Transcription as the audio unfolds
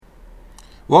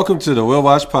Welcome to the Will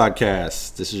Wash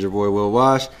Podcast. This is your boy Will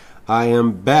Wash. I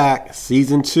am back,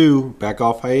 season 2, back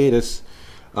off hiatus.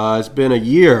 It's been a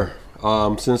year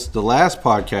since the last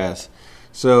podcast,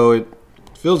 so it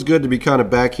feels good to be kind of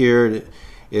back here.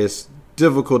 It's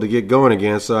difficult to get going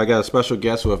again, so I got a special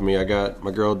guest with me. I got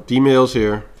my girl D-Mills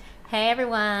here. Hey,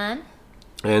 everyone.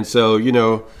 And so,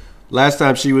 last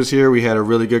time she was here, we had a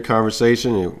really good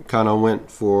conversation. It kind of went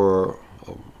for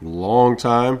a long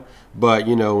time. But,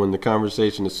 when the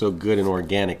conversation is so good and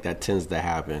organic, that tends to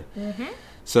happen. Mm-hmm.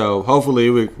 So hopefully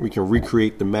we can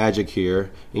recreate the magic here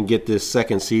and get this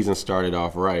second season started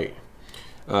off right.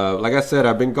 Like I said,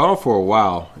 I've been gone for a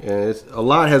while, and a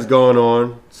lot has gone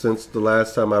on since the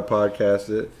last time I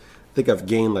podcasted. I think I've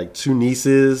gained like 2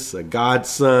 nieces, a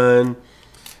godson.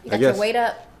 You got your weight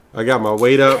up? I got my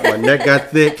weight up. My neck got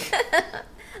thick.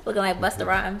 Looking like Busta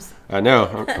Rhymes. I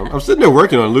know. I'm sitting there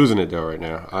working on losing it though right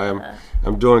now.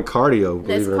 I'm doing cardio.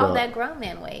 Believe it or not. It's called that grown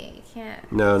man weight. You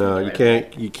can't. No, you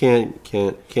can't. You can't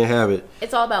have it.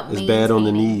 It's all about. It's bad on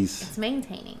the knees. It's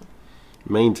maintaining.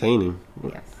 Maintaining.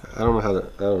 Yes. I don't know how to.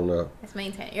 I don't know. It's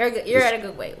maintaining. You're at a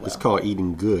good weight. Will. It's called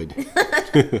eating good.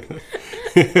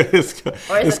 Is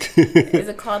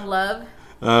it called love?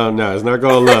 No, it's not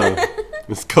called love.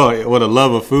 It's called a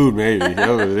love of food, maybe.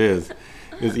 That's what it is.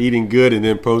 It's eating good and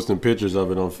then posting pictures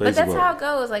of it on Facebook. But that's how it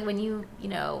goes. Like when when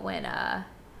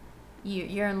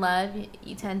you're in love,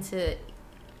 you tend to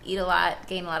eat a lot,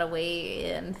 gain a lot of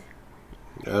weight, and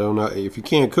I don't know if you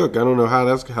can't cook. I don't know how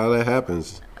that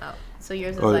happens. Oh, so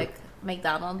yours is like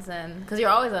McDonald's, and because you're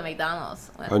always on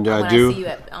McDonald's when I see you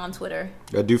on Twitter.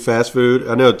 I do fast food.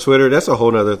 I know Twitter. That's a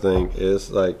whole other thing. It's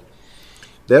like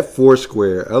that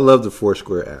Foursquare. I love the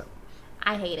Foursquare app.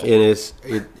 I hate it.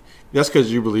 And that's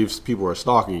because you believe people are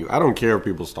stalking you. I don't care if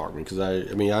people stalk me because I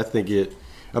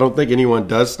don't think anyone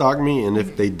does stalk me, and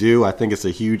if they do, I think it's a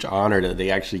huge honor that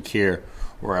they actually care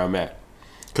where I'm at.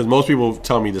 Because most people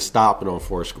tell me to stop it on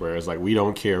Foursquare. It's like, we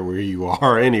don't care where you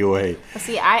are anyway.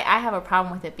 See, I have a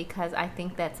problem with it because I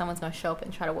think that someone's going to show up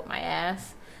and try to whip my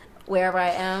ass wherever I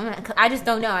am. I just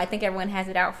don't know. I think everyone has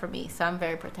it out for me, so I'm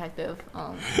very protective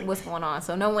on what's going on.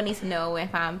 So no one needs to know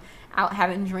if I'm out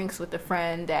having drinks with a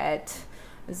friend at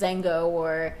Zengo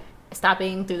or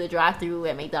stopping through the drive-thru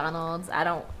at McDonald's. I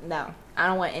don't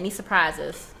want any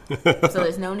surprises. So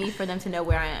there's no need for them to know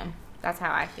where I am. That's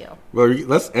how I feel. Well,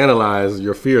 let's analyze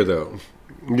your fear, though.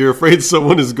 You're afraid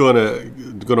someone is gonna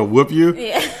whoop you?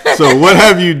 Yeah. So what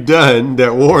have you done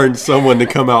that warrants someone to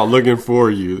come out looking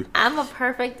for you? I'm a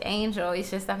perfect angel.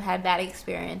 It's just I've had bad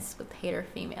experience with hater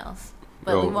females.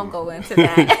 But we won't go into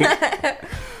that.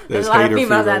 There's a lot of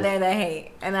females out there that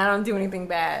hate, and I don't do anything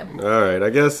bad. All right, I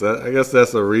guess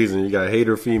that's the reason you got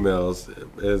hater females.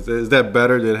 Is that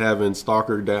better than having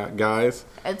stalker guys?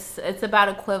 It's about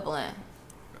equivalent.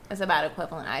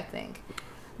 I think.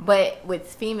 But with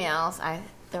females,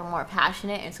 they're more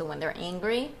passionate, and so when they're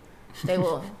angry, they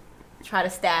will try to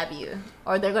stab you,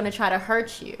 or they're going to try to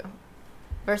hurt you.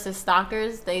 Versus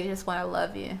stalkers, they just want to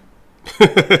love you.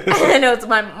 I know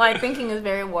my thinking is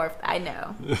very warped. I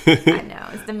know,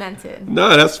 it's demented. No,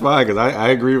 that's fine because I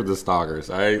agree with the stalkers.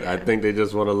 I think they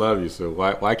just want to love you. So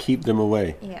why keep them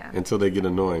away? Yeah. Until they get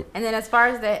annoying. And then as far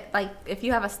as that, like if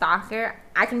you have a stalker,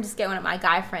 I can just get one of my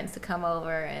guy friends to come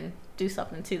over and do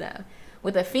something to them.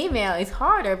 With a female, it's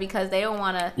harder because they don't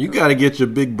want to. You got to get your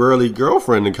big burly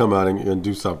girlfriend to come out and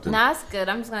do something. Nah, it's good.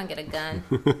 I'm just gonna get a gun.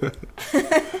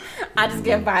 I just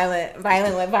get violent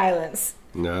with violence.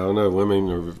 No, I don't know. Women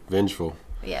are vengeful.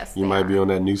 Yes. You might be on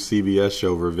that new CBS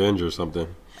show, Revenge or something.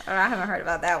 Oh, I haven't heard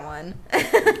about that one. I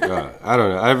don't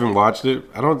know. I haven't watched it.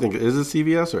 I don't think is it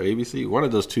CBS or ABC. One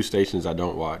of those 2 stations I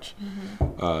don't watch.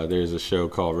 Mm-hmm. There's a show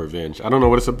called Revenge. I don't know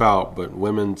what it's about, but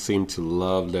women seem to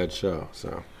love that show.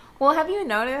 So. Well, have you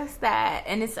noticed that?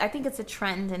 And I think it's a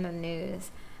trend in the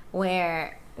news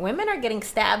where women are getting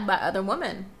stabbed by other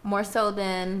women more so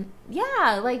than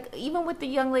like even with the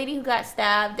young lady who got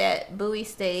stabbed at Bowie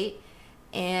State,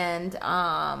 and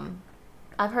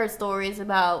I've heard stories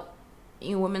about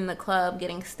women in the club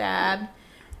getting stabbed.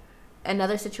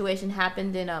 Another situation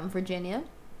happened in Virginia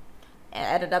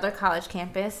at another college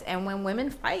campus, and when women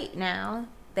fight now,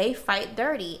 they fight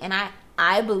dirty, and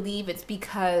I believe it's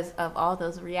because of all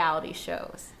those reality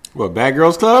shows. What, Bad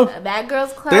Girls Club? Bad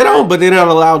Girls Club. They don't, but they're not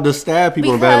allowed to stab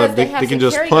people. Because they can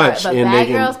just punch. But Bad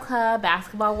Girls Club,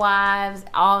 Basketball Wives,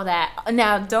 all that.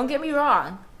 Now, don't get me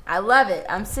wrong. I love it.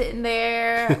 I'm sitting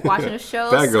there watching a show,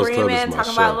 screaming,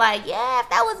 talking about like, yeah, if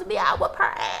that was me, I would whoop her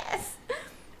ass.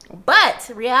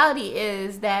 But reality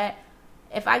is that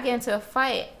if I get into a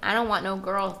fight, I don't want no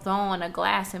girl throwing a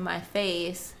glass in my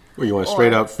face Well, you want a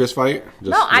straight up fist fight?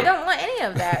 No, I don't want any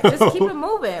of that. Just keep it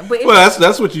moving. But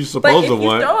that's what you're supposed to want.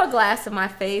 But if you throw a glass in my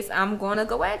face, I'm going to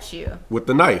go at you. With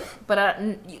the knife. But,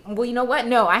 well, you know what?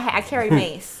 No, I carry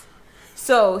mace.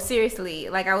 So, seriously,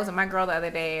 like I was with my girl the other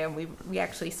day, and we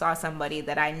actually saw somebody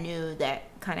that I knew that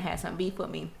kind of had some beef with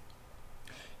me.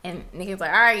 And niggas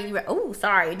like, all right, oh,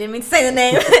 sorry, didn't mean to say the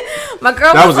name. My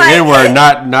girl that was like, the N word,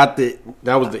 not the.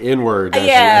 That was the N word.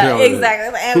 Yeah, exactly,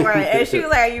 the N word. And she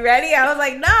was like, "Are you ready?" I was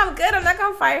like, "No, I'm good. I'm not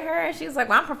gonna fight her." And she was like,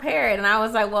 "Well, I'm prepared." And I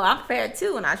was like, "Well, I'm prepared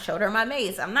too." And I showed her my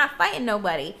mace. I'm not fighting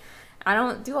nobody. I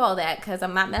don't do all that because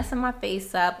I'm not messing my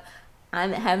face up. I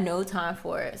have no time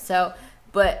for it. So,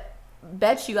 but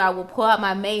bet you I will pull out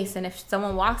my mace, and if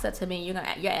someone walks up to me, your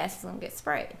ass is gonna get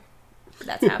sprayed.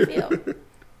 That's how I feel.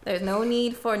 There's no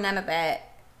need for none of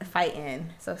that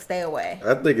fighting, so stay away.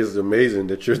 I think it's amazing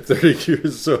that you're 30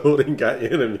 years old and got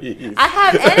enemies. I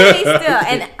have enemies still,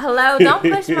 and hello, don't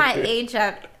push my age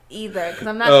up either, because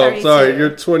I'm not 32. Oh, sorry,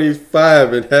 you're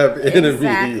 25 and have enemies.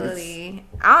 Exactly.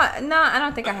 I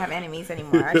don't think I have enemies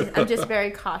anymore. I'm just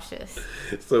very cautious.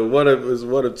 So one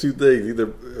of two things: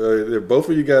 either both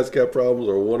of you guys got problems,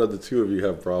 or one of the two of you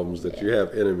have problems that you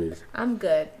have enemies. I'm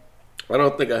good. I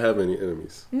don't think I have any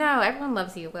enemies. No, everyone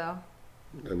loves you, Will.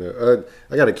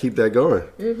 I got to keep that going.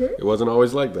 Mm-hmm. It wasn't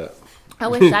always like that. I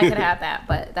wish I could have that,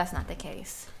 but that's not the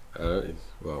case.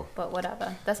 Well, but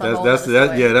whatever. That's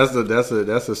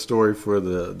a story for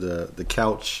the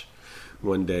couch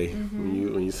one day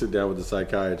when you sit down with the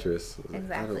psychiatrist.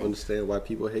 Exactly. I don't understand why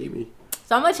people hate me.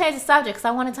 So I'm gonna change the subject because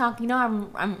I want to talk.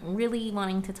 I'm really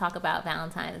wanting to talk about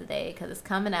Valentine's Day because it's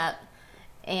coming up,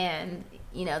 and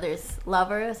there's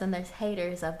lovers and there's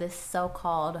haters of this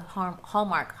so-called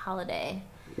Hallmark holiday.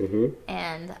 Mm-hmm.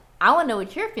 And I want to know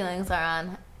what your feelings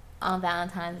are on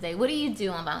Valentine's Day. What do you do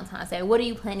on Valentine's Day? What are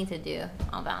you planning to do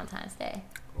on Valentine's Day?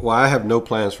 Well, I have no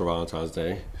plans for Valentine's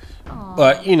Day. Aww.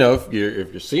 But if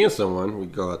you're seeing someone, we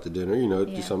go out to dinner.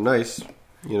 Do something nice.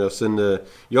 You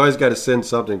always got to send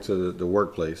something to the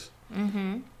workplace.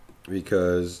 Mm-hmm.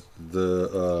 Because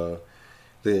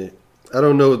I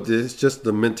don't know. It's just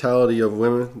the mentality of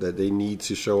women that they need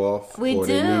to show off. We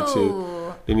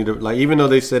do. They need to like, even though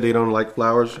they said they don't like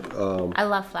flowers. I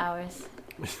love flowers.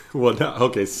 Well,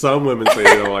 okay. Some women say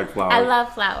they don't like flowers. I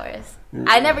love flowers.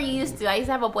 I never used to. I used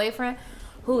to have a boyfriend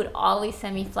who would always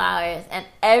send me flowers, and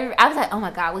I was like, oh my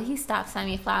god, will he stop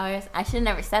sending me flowers? I should have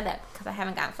never said that because I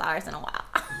haven't gotten flowers in a while.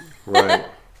 Right.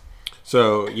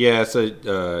 So yeah.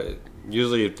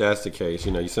 Usually, if that's the case,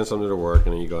 you send something to work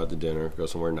and then you go out to dinner, go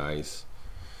somewhere nice.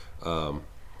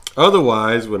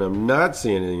 Otherwise, when I'm not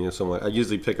seeing anything in someone, I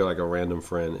usually pick like a random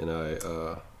friend and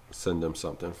I send them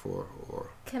something or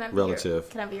relative.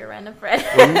 Can I be your random friend?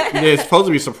 It's supposed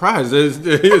to be a surprise. It's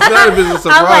not a business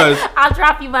surprise. I'll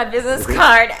drop you my business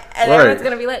card, and everyone's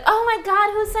gonna be like, "Oh my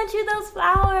god, who sent you those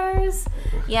flowers?"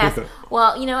 Yes.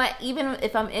 Well, you know what? Even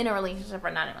if I'm in a relationship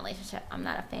or not in a relationship, I'm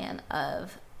not a fan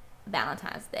of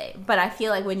Valentine's Day. But I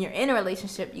feel like when you're in a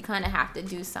relationship, you kind of have to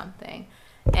do something.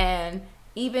 And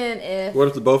even if... What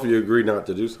if the both of you agree not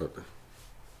to do something?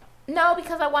 No,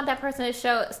 because I want that person to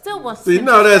show... Still wants to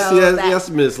show that's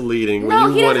misleading. No,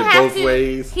 when you want it both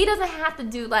ways. He doesn't have to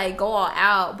do, go all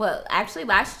out. But actually,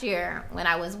 last year, when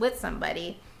I was with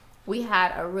somebody, we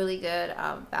had a really good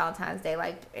Valentine's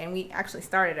Day. And we actually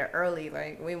started it early.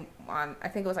 I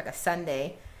think it was a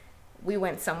Sunday. We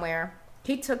went somewhere.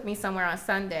 He took me somewhere on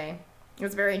Sunday. It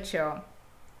was very chill.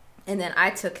 And then I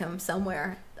took him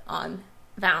somewhere on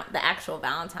the actual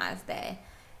Valentine's Day.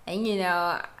 And,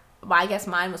 I guess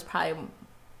mine was probably...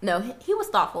 No, he was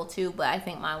thoughtful too, but I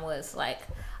think mine was,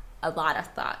 a lot of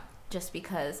thought. Just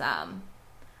because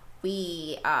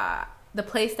the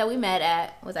place that we met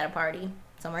at was at a party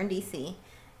somewhere in D.C.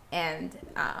 And,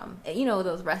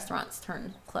 those restaurants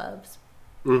turned clubs.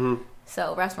 Mm-hmm.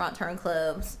 So restaurant turned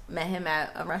clubs, met him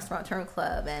at a restaurant turned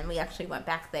club, and we actually went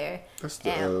back there. That's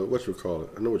the what you call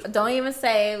it? I know what. Don't even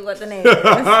say what the name is. And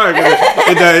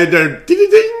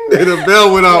the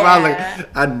bell went off. I was like,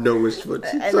 I know which what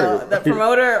you say. The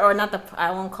promoter, or not the.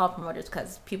 I won't call promoters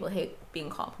because people hate being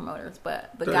called promoters.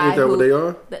 But the guy ain't that who, what they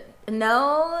are?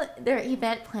 No, they're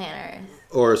event planners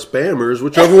or spammers,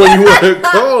 whichever one you want to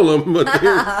call them.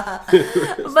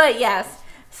 But yes.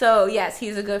 So, yes,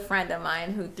 he's a good friend of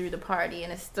mine who threw the party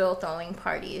and is still throwing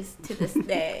parties to this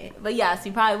day. But, yes,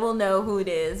 you probably will know who it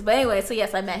is. But anyway, so,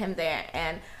 yes, I met him there.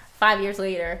 And 5 years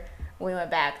later, we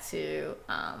went back to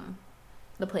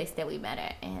the place that we met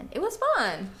at. And it was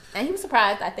fun. And he was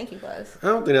surprised. I think he was. I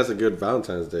don't think that's a good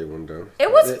Valentine's Day one, though.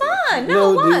 It was fun.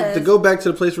 No, it was. To go back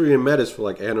to the place where you met is for,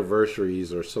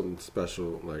 anniversaries or something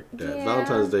special like that. Yeah.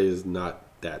 Valentine's Day is not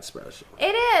that special.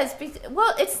 It is.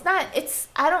 Well, it's not. It's.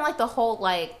 I don't like the whole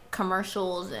like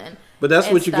commercials and. But that's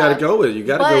and what you got to stuff. go with. You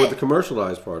got to But- go with the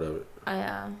commercialized part of it.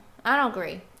 Yeah, I don't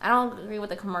agree. I don't agree with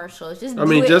the commercials. Just. I do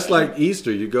mean, it just and- like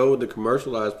Easter, you go with the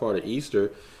commercialized part of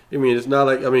Easter. I mean, it's not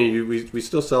like we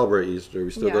still celebrate Easter.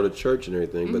 We still Yeah. go to church and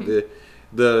everything. But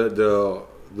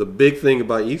the big thing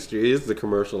about Easter is the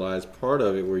commercialized part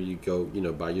of it, where you go,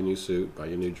 buy your new suit, buy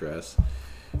your new dress,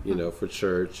 for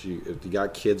church. If you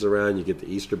got kids around, you get the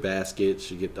Easter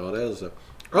baskets, you get all that other stuff.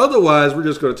 Otherwise, we're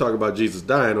just going to talk about Jesus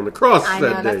dying on the cross I that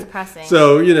know, day. that's depressing.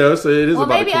 So so it is Well,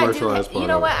 about the maybe I do. commercialized part. You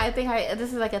know of what? it. I think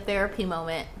this is like a therapy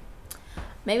moment.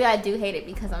 Maybe I do hate it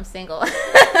because I'm single.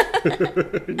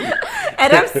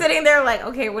 And I'm sitting there like,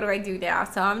 okay, what do I do now?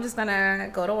 So I'm just gonna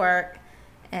go to work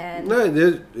and. No,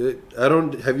 I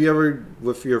don't. Have you ever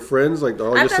with your friends, like all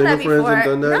your I've done single that friends, before. have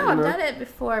done that? No, I've done it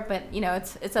before, but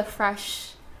it's a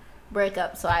fresh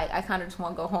breakup, so I kind of just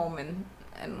want to go home and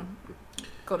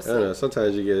go to I don't know. sleep.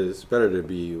 Sometimes it's better to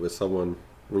be with someone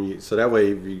so that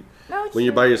way No, it's when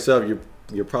you're true. by yourself,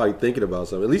 you're probably thinking about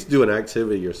something. At least do an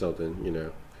activity or something.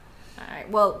 All right.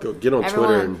 Well, Go get on everyone,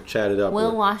 Twitter and chat it up.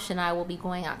 Will Wash and I will be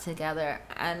going out together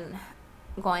on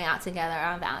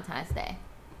Valentine's Day.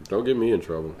 Don't get me in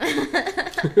trouble.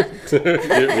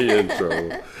 Get me in trouble.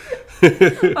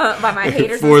 By my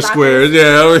haters Four and squares,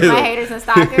 stalkers. yeah. My haters and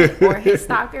stalkers, or his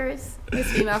stalkers, his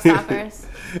female stalkers.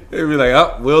 They'd be like,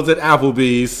 "Oh, Will's at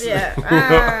Applebee's." Yeah,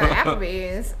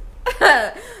 Applebee's.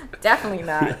 Definitely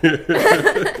not.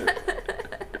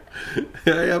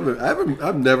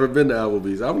 I've never been to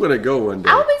Applebee's. I'm gonna go one day.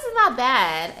 Applebee's is not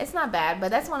bad. It's not bad,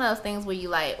 but that's one of those things where you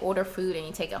like order food and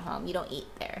you take it home. You don't eat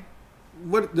there.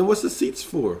 Then what's the seats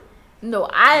for? No,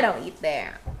 I don't eat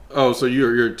there. Oh, so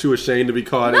you're too ashamed to be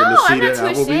caught No, in the I'm seat not at too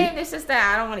Applebee's? ashamed. It's just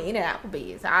that I don't want to eat at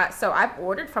Applebee's. So I've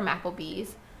ordered from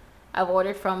Applebee's. I've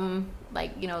ordered from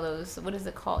those, what is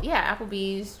it called? Yeah,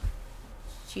 Applebee's,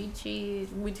 Chi-Chi,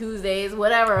 Tuesdays,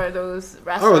 whatever those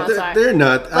restaurants are. They're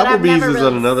not. But I've Applebee's never is really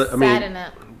on another. sat in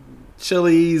it.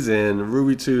 Chili's and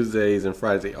Ruby Tuesdays and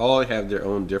Fridays, they all have their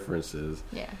own differences.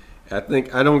 Yeah. I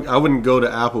think I wouldn't go to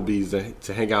Applebee's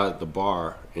to hang out at the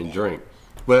bar and drink,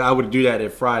 but I would do that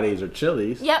at Fridays or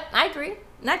Chili's. Yep, I agree.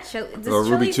 Not Chili's. Does Or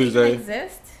Ruby Chili's Tuesday. even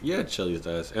exist? Yeah, Chili's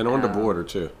does, and on the border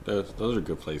too. Those are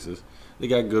good places. They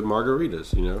got good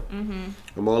margaritas. Mm-hmm.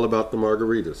 I'm all about the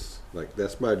margaritas. Like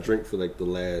that's my drink for like the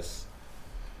last,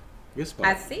 I guess,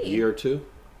 about year or two.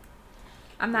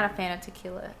 I'm not a fan of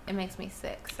tequila. It makes me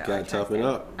sick. So Gotta toughen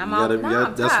up. I'm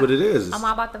That's tough. what it is. I'm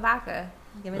all about the vodka.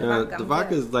 Give me the vodka. The I'm vodka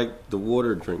good. is like the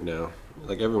water drink now.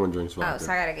 Like everyone drinks vodka. Oh,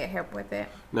 so I gotta get hip with it.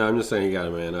 No, I'm just saying you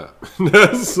gotta man up.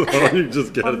 That's all. You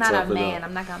just gotta I'm not a toughen man. up.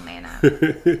 I'm not gonna man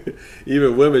up.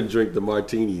 Even women drink the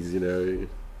martinis,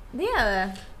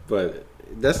 Yeah. But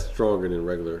that's stronger than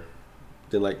regular.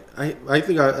 Then I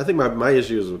think my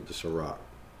issue is with the Ciroc,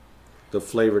 the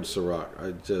flavored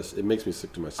Ciroc. It makes me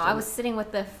sick to my stomach. I was sitting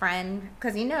with a friend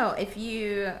because if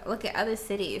you look at other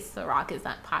cities, Ciroc is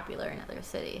not popular in other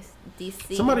cities.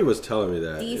 DC. Somebody was telling me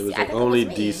that DC, it was I like think it only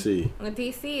was me. DC,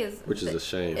 DC is, which is a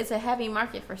shame. It's a heavy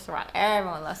market for Ciroc.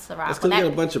 Everyone loves Ciroc. That's because you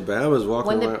got a bunch of Bahamas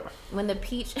walking around. When the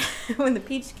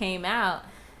peach came out.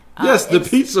 Yes, the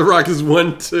peach Ciroc is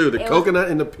one too. The coconut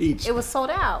and the peach. It was sold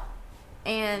out,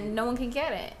 and no one could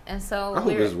get it. And so I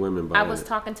hope there's women buying I was it.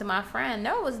 talking to my friend.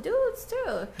 No, it was dudes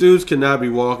too. Dudes cannot be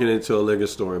walking into a liquor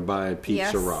store and buying peach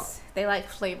Yes, Ciroc. they like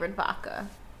flavored vodka.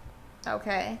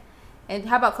 Okay, and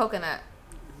how about coconut?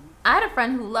 I had a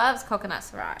friend who loves coconut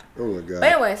Ciroc. Oh my god!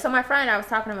 But anyway, so my friend, I was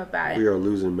talking to him about We it, are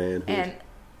losing manhood. and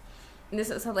this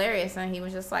is hilarious. And he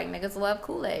was just like, "Niggas love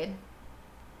Kool-Aid,"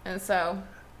 and so.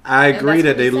 I And agree that's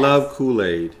what that he they says. love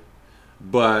Kool-Aid,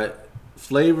 but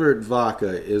flavored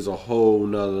vodka is a whole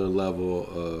nother level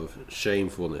of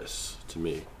shamefulness to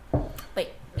me. Wait,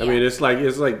 I mean, it's like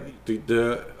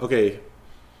the okay.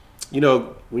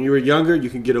 When you were younger,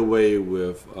 you can get away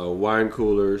with wine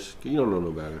coolers. You don't know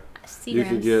no better. You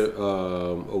can get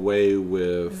away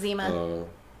with Zima.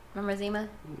 Remember Zima?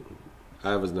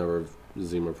 I was never a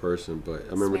Zima person, but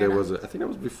I remember there was I think that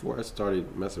was before I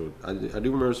started messing with. I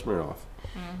do remember Smirnoff.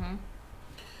 Mm-hmm.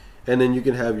 And then you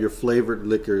can have your flavored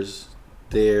liquors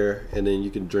there, and then you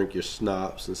can drink your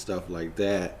schnapps and stuff like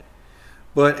that.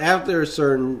 But after a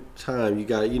certain time, you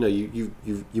got you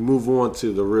move on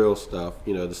to the real stuff.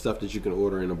 The stuff that you can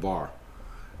order in a bar.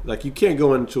 Like you can't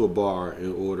go into a bar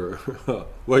and order.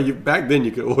 Well, back then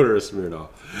you could order a Smirnoff.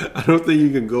 I don't think you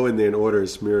can go in there and order a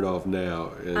Smirnoff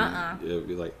now, and it'll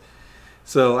be like.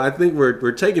 So I think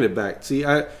we're taking it back. See,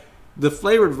 the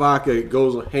flavored vodka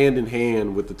goes hand in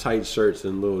hand with the tight shirts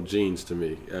and little jeans to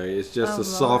me. It's just a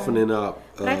softening up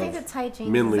but I think the tight jeans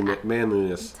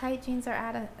manliness. The tight jeans are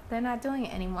out of. They're not doing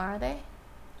it anymore, are they?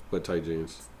 What tight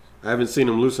jeans? I haven't seen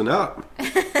them loosen up.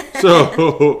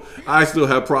 So I still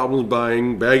have problems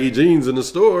buying baggy jeans in the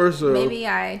store. So maybe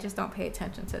I just don't pay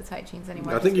attention to the tight jeans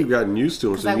anymore. I think you've gotten used to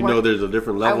them, so you know there's a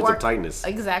different levels of tightness.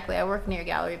 Exactly. I work near a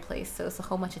gallery place, so it's a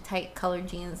whole bunch of tight colored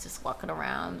jeans just walking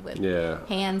around with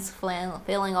hands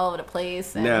flailing all over the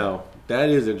place. And now, that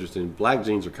is interesting. Black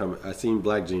jeans are coming. I've seen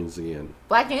black jeans again.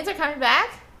 Black jeans are coming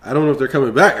back? I don't know if they're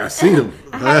coming back. I've seen them.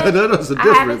 That is the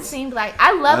difference. I haven't seen black.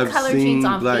 I love colored jeans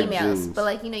on females, but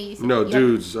like you see. No,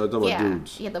 dudes. I'm talking about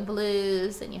dudes. You have the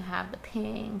blues and you have the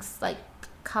pinks. Like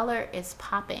color is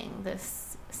popping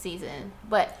this season,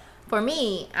 but for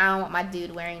me, I don't want my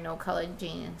dude wearing no colored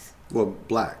jeans. Well,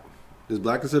 black. Is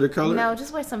black considered color? No,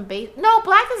 just wear some base. No,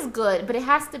 black is good, but it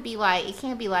has to be like, it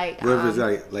can't be like. What if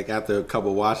it's like after a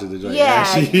couple washes, the joint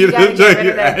ashy? You gotta get rid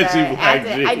of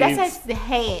that. That's the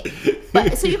hate.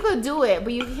 But so you could do it,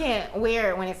 but you can't wear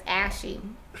it when it's ashy.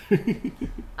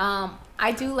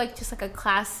 I do like just like a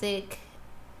classic,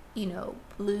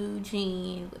 blue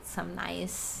jean with some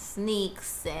nice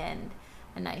sneaks and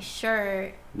a nice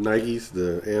shirt. Nikes,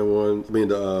 the N1. I mean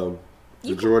the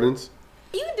Jordans.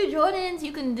 You can do Jordans.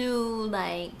 You can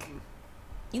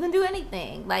do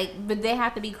anything. But they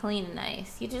have to be clean and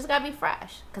nice. You just gotta be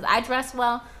fresh. Cause I dress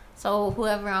well, so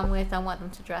whoever I'm with, I want them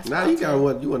to dress well. Now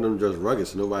you want them to dress rugged,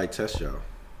 so nobody tests y'all.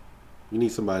 You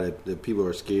need somebody that people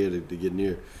are scared to get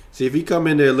near. See, if he come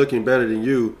in there looking better than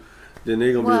you, then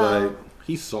they're gonna be like,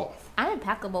 he's soft. I'm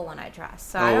impeccable when I dress.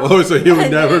 So so he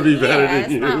would never be better than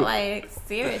you. It's not like,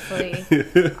 seriously.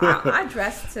 I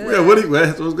dress too. Yeah, what's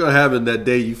going to happen that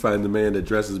day you find the man that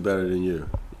dresses better than you?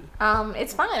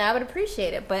 It's fine. I would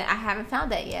appreciate it, but I haven't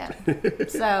found that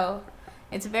yet. So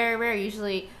it's very rare.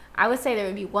 Usually, I would say there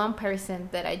would be one person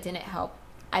that I didn't have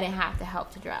to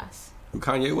help to dress.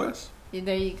 Kanye West?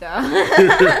 There you go.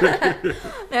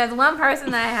 There's one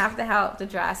person that I have to help to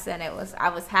dress, and I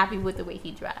was happy with the way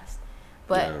he dressed.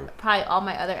 But probably all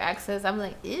my other exes, I'm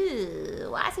like, ew,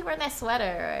 why is he wearing that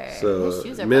sweater? So his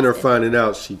shoes are men busted. are finding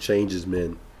out she changes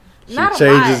men. She Not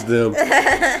changes them.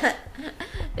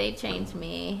 They change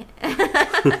me.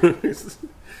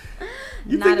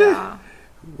 You Not at all.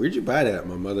 Where'd you buy that?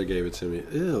 My mother gave it to me.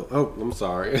 Ew. Oh, I'm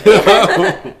sorry.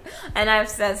 And I've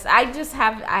said, I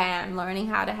am learning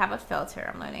how to have a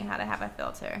filter.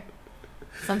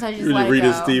 Sometimes you just let it go.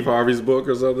 Reading Steve Harvey's book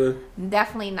or something?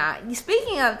 Definitely not.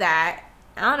 Speaking of that,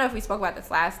 I don't know if we spoke about this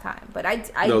last time, but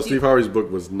Steve Harvey's book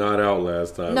was not out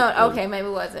last time. No, okay, maybe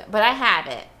it wasn't. But I have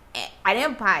it. I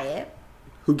didn't buy it.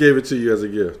 Who gave it to you as a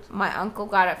gift? My uncle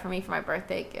got it for me for my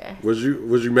birthday gift. Was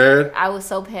you mad? I was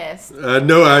so pissed. I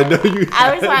know you.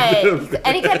 I was like,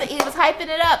 and he was hyping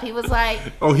it up. He was like,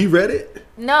 "Oh, he read it."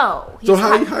 No. So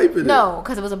how you hyping it? No,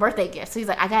 because it was a birthday gift. So he's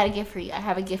like, "I got a gift for you. I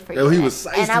have a gift for you." Oh, he was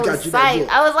psyched. And I was psyched.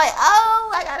 I was like,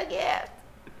 "Oh, I got a gift."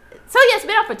 So yeah, it's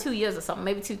been out for 2 years or something,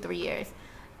 maybe 2-3 years.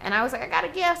 And I was like, "I got a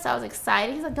gift." So I was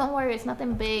excited. He's like, "Don't worry, it's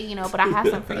nothing big, but I have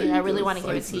something for you. I really want to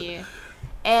give it to you."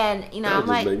 And I'm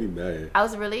like, made me mad. I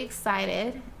was really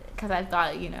excited because I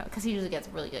thought, because he usually gets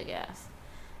really good gifts,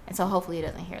 and so hopefully he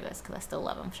doesn't hear this because I still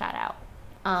love him. Shout out.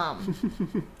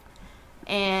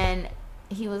 And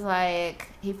he was like,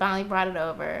 he finally brought it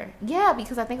over. Yeah,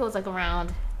 because I think it was like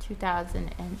around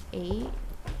 2008,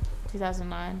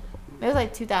 2009. It was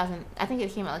like 2000. I think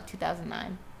it came out like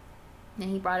 2009. And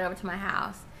he brought it over to my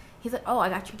house. He's like, "Oh, I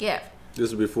got your gift."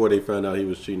 This is before they found out he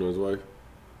was cheating on his wife.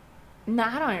 No,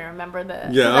 I don't even remember the.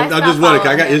 Yeah, I just wondering.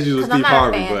 I got issues with Steve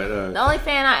Harvey, but the only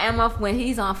fan I am of when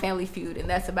he's on Family Feud, and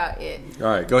that's about it. All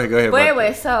right, go ahead. But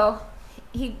anyway, so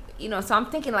he, so I'm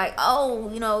thinking like, oh,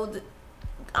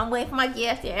 I'm waiting for my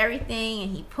gift and everything,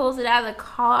 and he pulls it out of the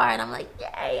car, and I'm like,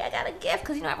 yay, I got a gift,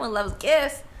 because everyone loves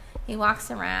gifts. He walks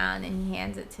around and he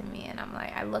hands it to me, and I'm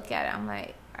like, I look at it, I'm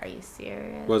like, are you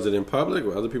serious? Was it in public?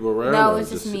 Were other people around? No, it was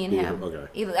just me and him.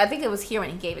 Okay. I think it was here when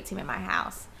he gave it to me at my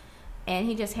house. And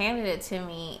he just handed it to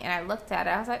me, and I looked at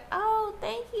it. I was like, "Oh,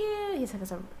 thank you." He's like,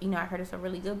 I heard it's a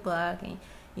really good book, and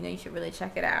you should really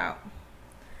check it out."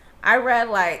 I read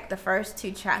like the first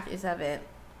 2 chapters of it,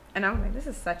 and I'm like, "This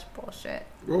is such bullshit."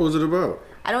 What was it about?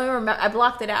 I don't even remember. I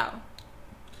blocked it out.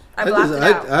 I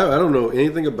don't know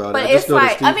anything about it. I just know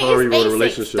like, that Steve Harvey wrote a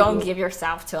relationship. Don't give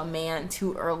yourself to a man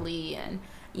too early, and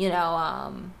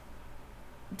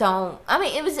don't. I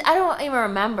mean, it was. I don't even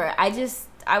remember.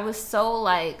 I was so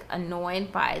like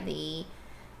annoyed by the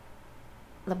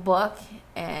the book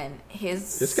and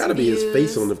his It's got to be his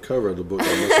face on the cover of the book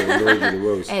that must have annoyed you the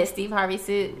most. And his Steve Harvey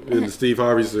suit. In the Steve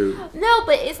Harvey suit. No,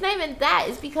 but it's not even that.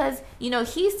 It's because,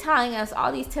 he's telling us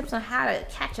all these tips on how to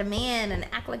catch a man and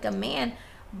act like a man,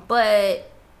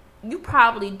 but you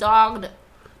probably dogged.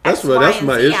 That's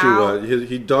my issue.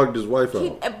 He dogged his wife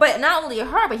out. But not only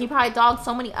her, but he probably dogged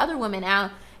so many other women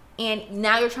out. And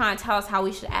now you're trying to tell us how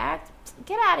we should act?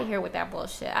 Get out of here with that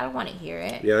bullshit. I don't want to hear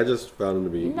it. Yeah, I just found him to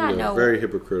be very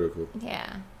hypocritical.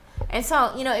 Yeah. And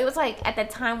so, it was like at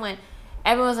that time when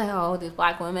everyone was like, oh, these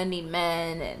black women need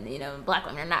men. And, black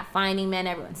women are not finding men.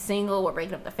 Everyone's single. We're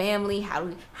breaking up the family. How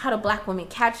do black women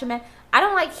catch a man? I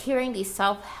don't like hearing these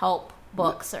self-help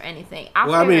books or anything.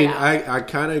 I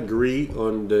kind of agree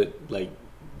on the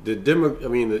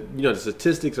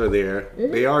statistics are there.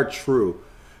 Mm-hmm. They are true.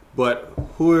 But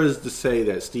who is to say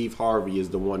that Steve Harvey is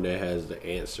the one that has the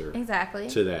answer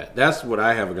to that? That's what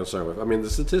I have a concern with. I mean, the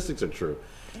statistics are true.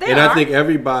 I think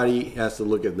everybody has to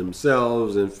look at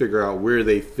themselves and figure out where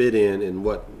they fit in and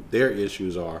what their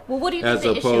issues are. Well, what do you think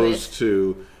the issue is? As opposed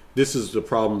to, this is the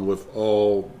problem with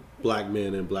all black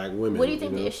men and black women. What do you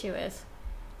think the issue is?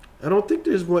 I don't think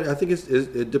there's one. I think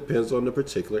it depends on the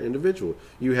particular individual.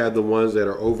 You have the ones that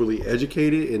are overly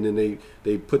educated, and then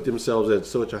they put themselves at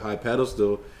such a high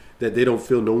pedestal that they don't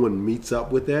feel no one meets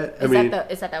up with that.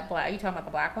 Is that the black? Are you talking about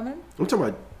the black woman? I'm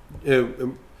talking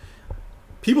about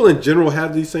people in general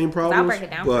have these same problems. I'll break it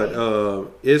down but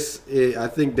I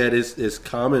think that is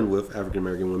common with African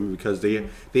American women because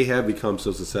they have become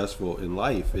so successful in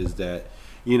life. Is that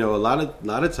a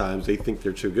lot of times they think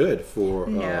they're too good for.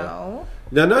 No.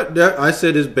 I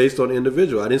said it's based on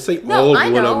individual. I didn't say all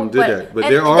one of them did that. But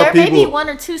there are people. There may be one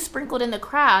or two sprinkled in the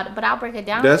crowd, but I'll break it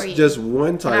down for you. That's just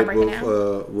one type of one.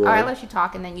 All right, I'll let you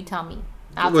talk, and then you tell me.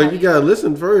 You got to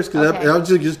listen first, because I'm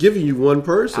just giving you one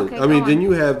person. Okay, then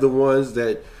you have the ones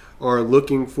that are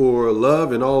looking for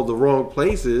love in all the wrong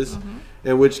places,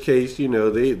 in which case,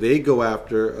 they go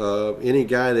after any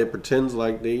guy that pretends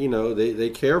like they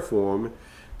care for them.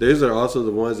 Those are also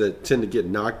the ones that tend to get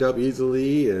knocked up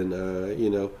easily and,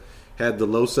 have the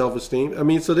low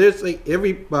self-esteem. So there's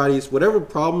everybody's, whatever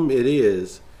problem it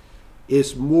is,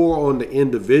 it's more on the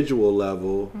individual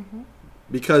level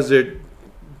because the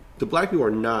black people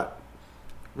we're not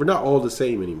all the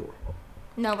same anymore.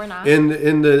 No, we're not. In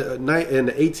the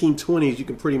 1820s, you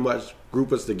can pretty much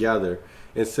group us together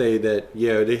and say that,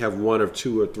 they have one or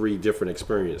two or three different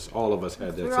experiences. All of us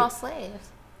had that. We're all slaves.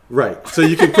 Right. So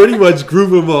you can pretty much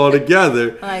group them all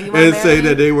together and say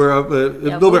that they were up a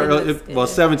little bit early. Well,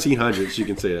 1700s, you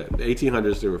can say that. The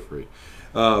 1800s, they were free.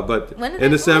 But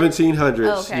in the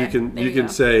 1700s, you can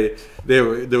say there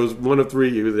was one of three.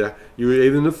 You were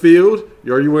either in the field,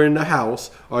 or you were in the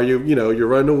house, or you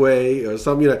run away, or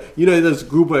something. There's a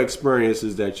group of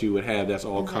experiences that you would have. That's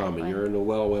all common. You're in the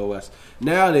Wild West.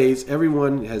 Nowadays,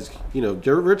 everyone has. We're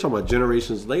talking about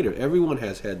generations later. Everyone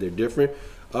has had their different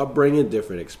upbringing,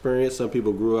 different experience. Some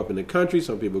people grew up in the country.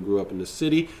 Some people grew up in the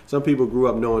city. Some people grew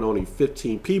up knowing only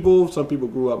 15 people. Some people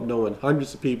grew up knowing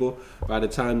hundreds of people by the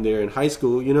time they're in high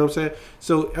school. You know what I'm saying?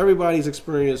 So everybody's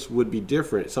experience would be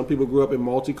different. Some people grew up in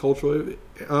multicultural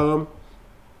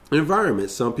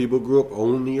environments. Some people grew up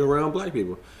only around black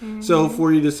people. So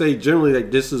for you to say generally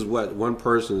that this is what one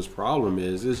person's problem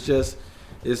is,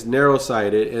 it's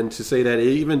narrow-sighted. And to say that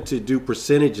even to do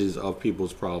percentages of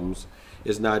people's problems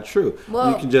is not true.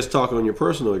 Well, you can just talk on your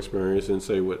personal experience and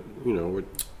say what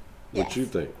you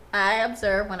think. I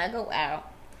observe when I go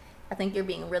out. I think you're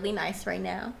being really nice right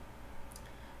now.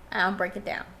 I'll break it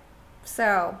down.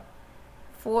 So,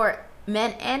 for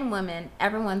men and women,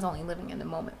 everyone's only living in the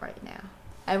moment right now.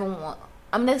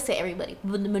 I'm going to say everybody,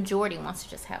 but the majority wants to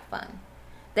just have fun.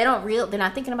 They're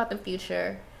not thinking about the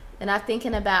future. They're not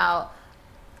thinking about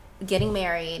getting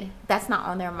married. That's not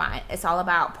on their mind. It's all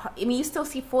about, you still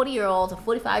see 40-year-olds or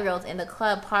 45-year-olds in the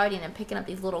club partying and picking up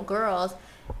these little girls,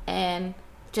 and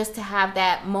just to have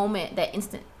that moment, that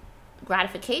instant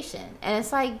gratification. And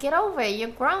it's like, get over it. You're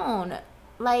grown.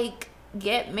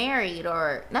 Get married,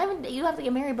 or not even you have to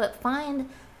get married, but find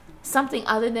something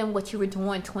other than what you were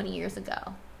doing 20 years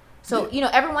ago. So,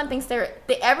 everyone thinks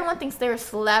they're a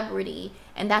celebrity,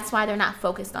 and that's why they're not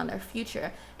focused on their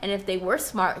future. And if they were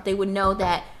smart, they would know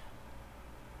that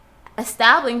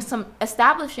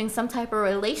establishing some type of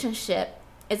relationship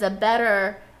is a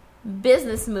better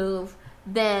business move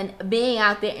than being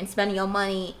out there and spending your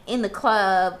money in the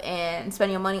club and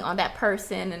spending your money on that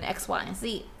person and X, Y, and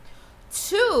Z.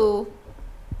 2,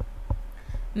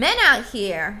 men out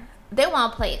here, they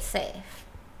want to play it safe.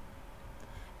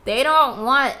 They don't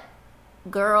want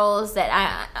girls that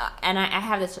I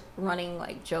have this running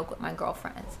like joke with my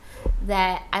girlfriends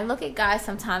that I look at guys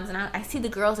sometimes and I see the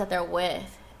girls that they're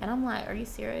with and I'm like, are you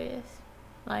serious?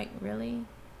 Like, really?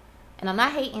 And I'm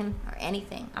not hating or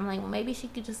anything. I'm like, well, maybe she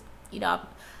could just, we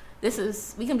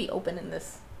can be open in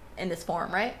this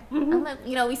forum, right? Mm-hmm. I'm like,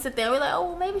 we sit there, we're like, oh,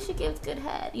 well, maybe she gives good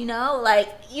head, like,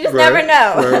 you just never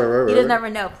know. Right, you just never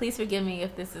know. Please forgive me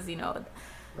if this is,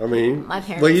 I mean, my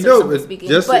parents. Well, speaking,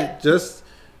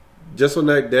 just on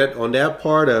that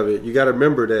part of it, you got to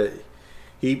remember that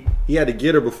he had to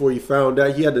get her before he found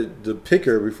out. He had to pick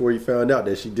her before he found out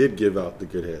that she did give out the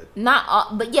good head. Not all,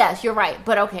 but yes, you're right.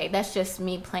 But okay, that's just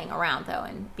me playing around though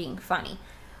and being funny.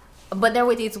 But there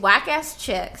were these whack ass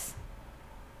chicks,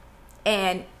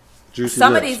 and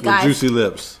some of these guys, juicy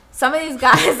lips. Some of these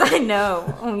guys I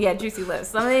know, juicy lips.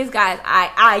 Some of these guys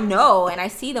I know, and I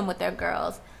see them with their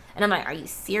girls. And I'm like, are you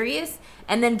serious?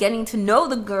 And then getting to know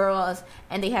the girls,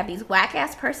 and they have these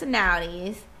whack-ass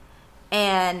personalities,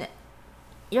 and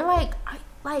you're like,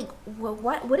 well,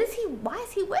 what is he? Why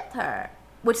is he with her?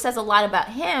 Which says a lot about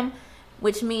him,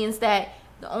 which means that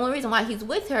the only reason why he's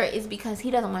with her is because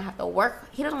he doesn't want to have to work.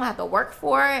 He doesn't want to have to work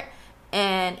for it,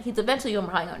 and he's eventually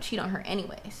probably going to cheat on her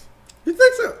anyways. You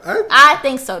think so? I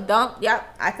think so.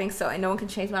 I think so. And no one can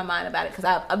change my mind about it because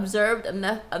I've observed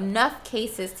enough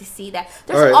cases to see that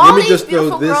there's all these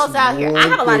beautiful girls out here. I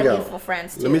have a lot of beautiful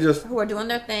friends too who are doing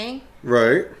their thing.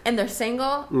 Right. And they're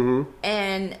single. Mm-hmm.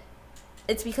 And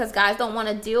it's because guys don't want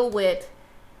to deal with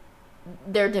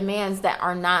their demands that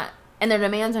are not, and their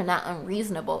demands are not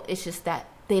unreasonable. It's just that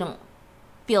they don't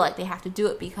feel like they have to do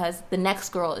it because the next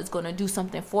girl is going to do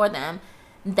something for them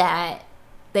that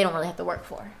they don't really have to work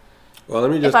for. Well,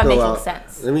 let me just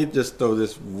throw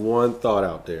this one thought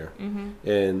out there. Mm-hmm.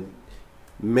 And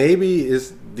maybe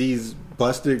it's these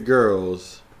busted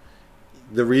girls.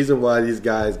 The reason why these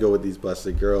guys go with these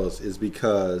busted girls is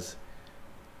because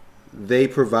they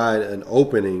provide an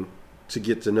opening to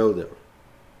get to know them.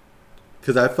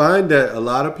 Because I find that a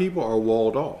lot of people are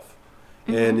walled off.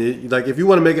 Mm-hmm. And if you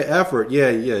want to make an effort,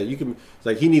 you can. It's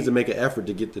like he needs to make an effort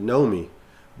to get to know me.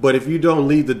 But if you don't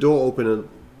leave the door open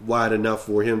wide enough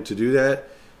for him to do that,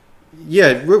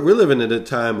 we're living in a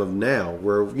time of now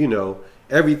where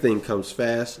everything comes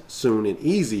fast, soon, and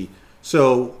easy.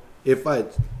 So if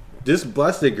this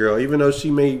busted girl, even though she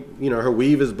may her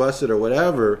weave is busted or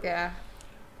whatever,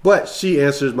 but she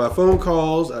answers my phone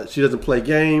calls, she doesn't play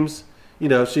games, I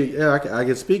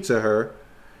can speak to her.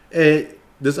 And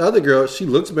this other girl, she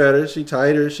looks better, she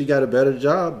tighter, she got a better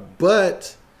job,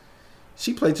 but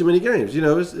she played too many games.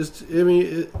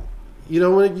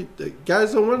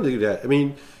 Guys don't want to do that. I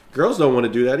mean, girls don't want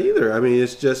to do that either. I mean,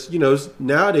 it's just,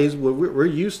 nowadays we're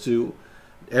used to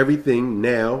everything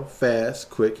now, fast,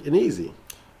 quick, and easy.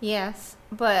 Yes,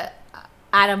 but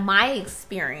out of my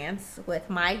experience with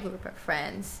my group of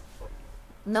friends,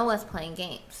 no one's playing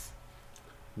games.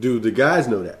 Do the guys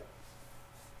know that?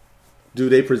 Do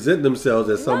they present themselves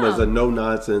as as a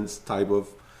no-nonsense type of,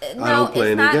 I don't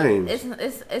play any games?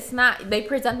 It's not. They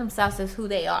present themselves as who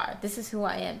they are. This is who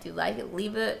I am. Do you like it?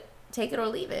 Leave it. Take it or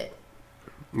leave it.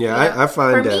 Yeah, I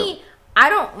find that. For me, I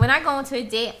don't. When I go into a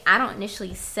date, I don't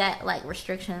initially set like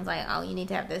restrictions. Like, oh, you need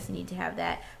to have this, you need to have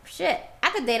that. Shit, I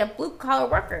could date a blue collar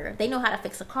worker. They know how to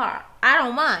fix a car. I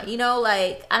don't mind.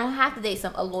 I don't have to date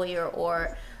a lawyer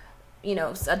or,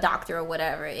 a doctor or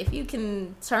whatever. If you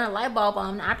can turn a light bulb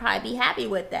on, I'd probably be happy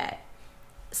with that.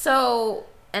 So.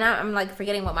 And I'm like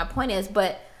forgetting what my point is,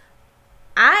 but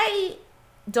I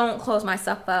don't close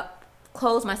myself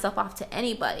off to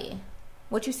anybody.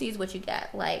 What you see is what you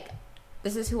get. Like,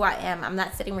 this is who I am. I'm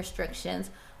not setting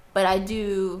restrictions, but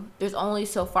there's only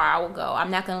so far I will go.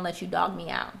 I'm not going to let you dog me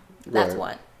out. That's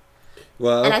one.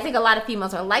 Well, and I think a lot of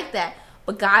females are like that,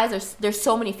 but guys, there's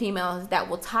so many females that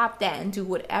will top that and do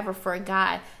whatever for a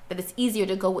guy that it's easier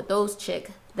to go with those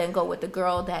chicks than go with the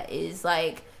girl that is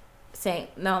like, saying,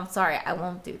 no, I'm sorry, I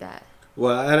won't do that.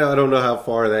 Well, I don't know how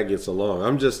far that gets along.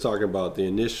 I'm just talking about the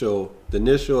initial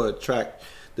attraction,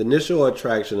 the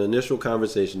initial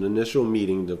conversation, the initial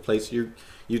meeting, the place you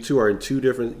two are in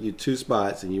two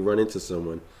spots and you run into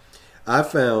someone. I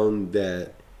found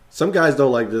that some guys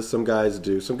don't like this, some guys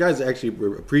do. Some guys actually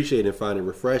appreciate and find it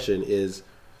refreshing is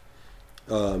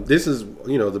this is,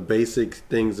 the basic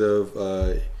things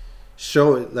of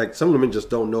showing, like some women just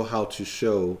don't know how to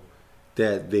show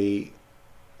that they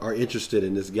are interested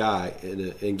in this guy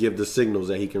and give the signals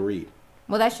that he can read.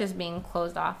 Well, that's just being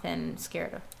closed off and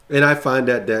scared of. And I find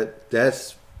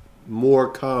that's more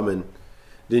common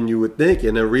than you would think.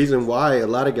 And the reason why a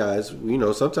lot of guys,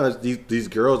 sometimes these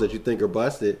girls that you think are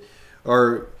busted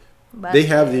they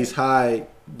have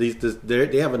they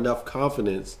have enough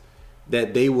confidence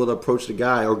that they will approach the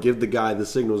guy or give the guy the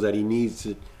signals that he needs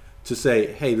to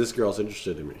say, hey, this girl's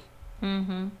interested in me.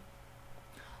 Mm-hmm.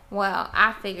 Well,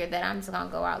 I figured that I'm just gonna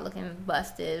go out looking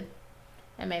busted,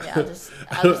 and maybe I'll just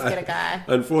get a guy.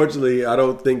 Unfortunately, I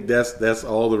don't think that's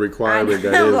all the requirement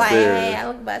that is like, there. Hey, I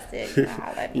look busted.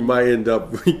 You might end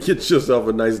up get yourself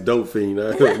a nice dope fiend.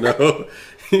 I don't know.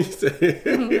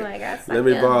 Let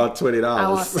me borrow $20. I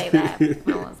won't say that.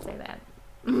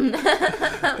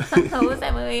 What was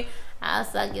that movie? I'll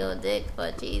suck your dick for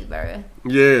a cheeseburger.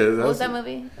 Yeah. What was that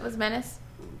movie? It was Menace?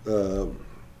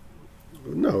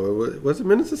 No, was it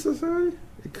Menace to Society?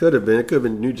 It could have been. It could have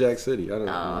been New Jack City. I don't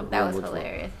know. Oh, that was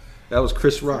hilarious. That was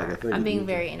Chris Rock. I think I'm being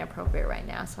very inappropriate right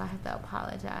now, so I have to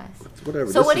apologize.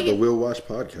 Whatever. So this is the Will Wash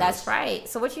podcast. That's right.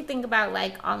 So what you think about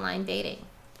like online dating?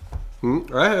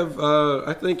 I have.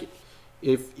 I think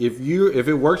if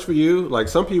it works for you, like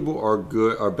some people are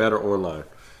better online.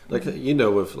 Like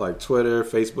with like Twitter,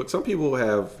 Facebook, some people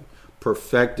have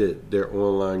perfected their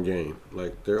online game.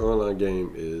 Like their online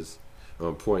game is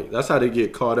on point. That's how they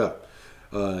get caught up.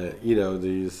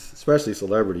 These especially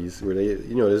celebrities where they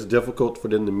it's difficult for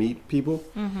them to meet people.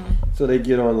 Mm-hmm. So they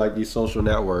get on like these social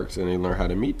networks and they learn how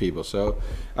to meet people. So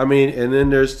and then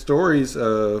there's stories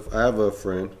of, I have a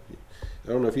friend, I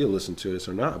don't know if he'll listen to this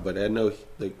or not, but I know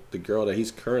the girl that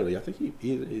he's currently, I think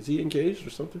is he engaged or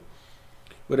something?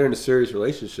 But they're in a serious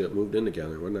relationship, moved in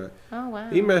together, whatnot. Oh wow!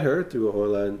 He met her through an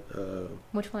online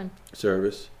which one?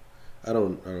 Service. I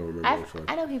don't remember which one.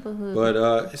 I know people who. But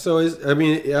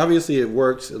obviously it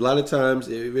works. A lot of times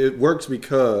it works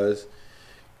because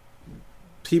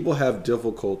people have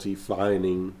difficulty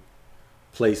finding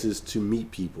places to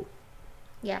meet people.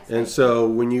 Yes. And so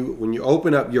when you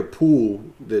open up your pool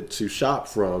to shop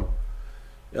from,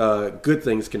 good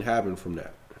things can happen from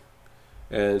that.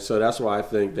 And so that's why I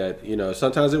think that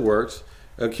sometimes it works.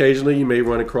 Occasionally you may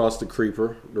run across the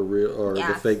creeper, the real or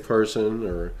the fake person,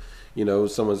 or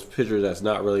someone's picture that's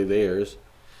not really theirs.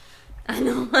 I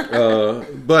know.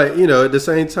 But at the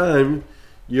same time,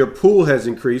 your pool has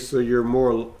increased, so you're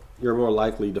more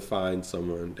likely to find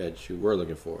someone that you were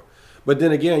looking for. But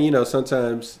then again,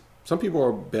 sometimes some people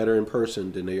are better in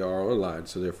person than they are online,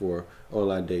 so therefore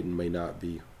online dating may not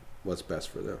be what's best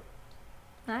for them.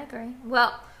 I agree.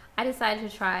 Well, I decided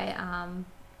to try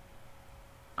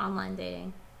online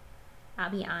dating. I'll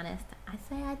be honest. I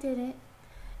say I did it.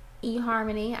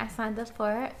 eHarmony, I signed up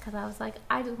for it because I was like,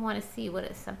 I just want to see what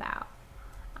it's about.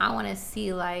 I want to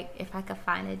see like if I could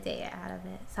find a date out of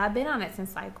it. So I've been on it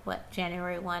since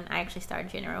January 1. I actually started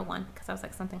January 1 because I was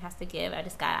like, something has to give. I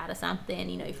just got out of something.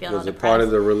 You feel. Was it part of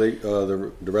the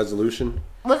resolution?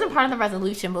 It wasn't part of the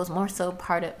resolution, but it was more so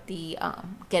part of the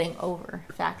getting over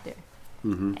factor.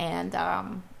 Mm-hmm.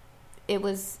 And it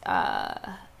was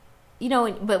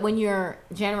but when you're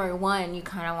January 1, you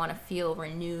kind of want to feel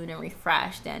renewed and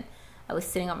refreshed. And I was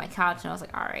sitting on my couch and I was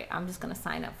like, all right, I'm just going to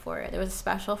sign up for it. There was a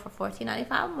special for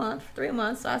 $14.95 a month for 3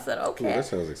 months. So I said, okay. Ooh, that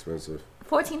sounds expensive.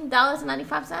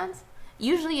 $14.95.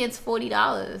 Usually it's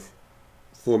 $40.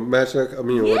 For matchmaking,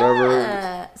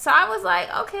 whatever. So I was like,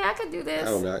 okay, I could do this.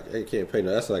 I don't know. I can't pay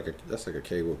no. That's like a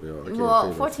cable bill.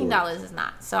 Well, $14 is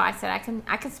not. So I said I can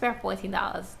spare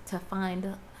 $14 to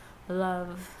find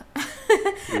love.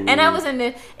 And that wasn't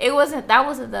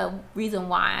the reason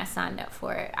why I signed up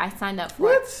for it. I signed up for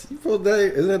what?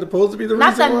 Isn't that supposed to be the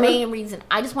reason? Not the main reason.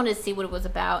 I just wanted to see what it was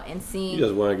about and see. You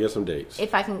just want to get some dates.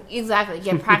 If I can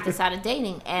get practice out of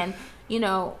dating. And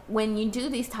when you do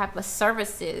these type of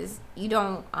services, you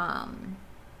don't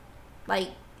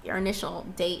your initial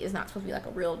date is not supposed to be like a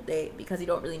real date because you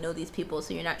don't really know these people,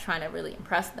 so you're not trying to really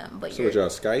impress them. But so you're on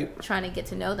Skype trying to get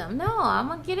to know them. No, I'm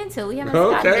gonna get into it. We haven't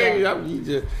Skype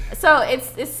yet. So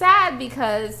it's sad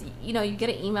because you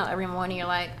get an email every morning. You're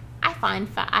like, I found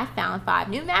 5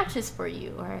 new matches for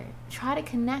you, or try to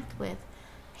connect with.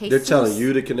 Jesus. They're telling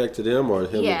you to connect to them, or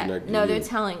him to connect to you? No,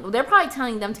 they're probably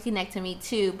telling them to connect to me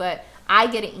too. But I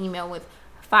get an email with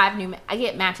 5 new. I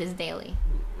get matches daily.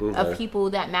 Okay. Of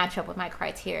people that match up with my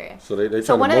criteria. So they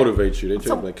try to motivate you. They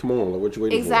tell you, come on, what you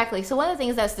waiting for? Exactly. So one of the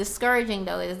things that's discouraging,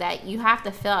 though, is that you have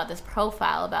to fill out this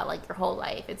profile about, your whole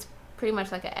life. It's pretty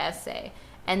much like an essay.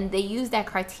 And they use that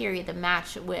criteria to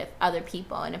match with other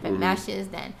people. And if it matches,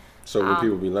 then... So will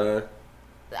people be lying?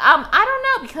 I don't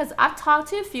know, because I've talked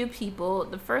to a few people.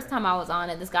 The first time I was on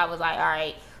it, this guy was like, all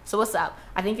right, so what's up?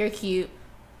 I think you're cute.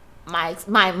 My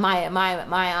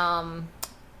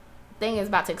thing is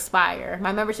about to expire.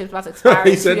 My membership is about to expire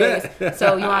in 2 days. That.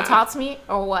 So you want to talk to me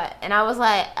or what? And I was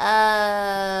like, and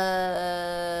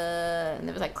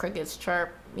there was crickets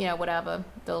chirp, whatever,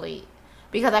 delete.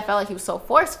 Because I felt like he was so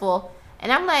forceful.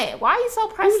 And I'm like, why are you so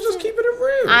He pressed? was just keeping it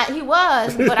real. He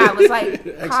was, but I was like,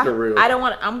 Extra real. I don't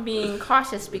want. I'm being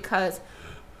cautious because,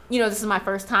 this is my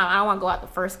first time. I don't want to go out the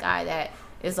first guy that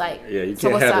is like, Yeah, you so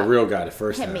can't what's have up? the real guy the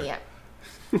first Hit time. me up.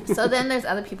 So then there's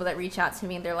other people that reach out to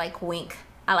me and they're like, wink,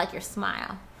 I like your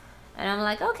smile. And I'm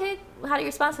like, okay, how do you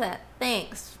respond to that?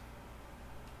 Thanks.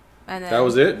 And then, That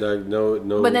was it? Like, no.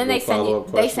 But then no they send you follow-up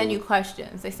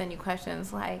questions. They send you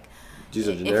questions like, These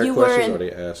are if generic you were questions, in- or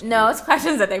they ask? no, you? it's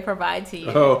questions that they provide to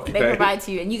you. Oh, okay. They provide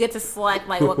to you, and you get to select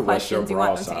like what What's your questions you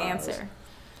want them bra to size? answer.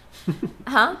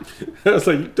 Huh? I was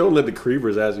like, don't let the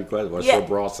creepers ask you questions. What's your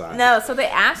bra size? No, so they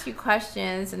ask you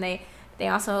questions, and they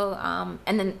also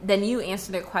and then you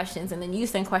answer their questions, and then you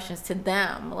send questions to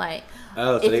them. Like,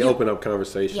 Oh, so if they you- open up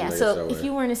conversation. yeah. I guess, So that if way.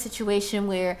 you were in a situation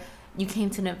where you came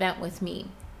to an event with me,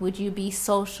 would you be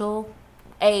social?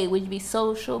 A, would you be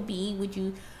social? B, would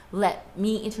you let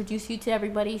me introduce you to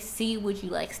everybody? C, would you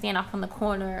like stand off on the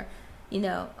corner?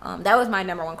 That was my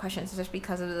number one question, just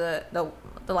because of the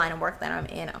line of work that I'm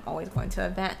in. I'm always going to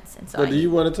events, and so. But do you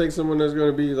want to take someone that's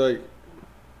going to be like?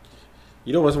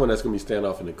 You don't want someone that's going to be stand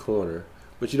off in the corner,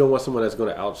 but you don't want someone that's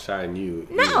going to outshine you.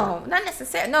 No, not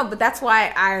necessarily. No, but that's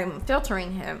why I'm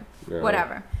filtering him. Yeah.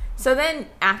 Whatever. So then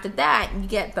after that, you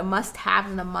get the must-haves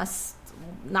and the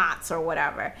must-nots or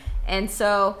whatever. And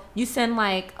so you send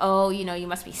like, oh, you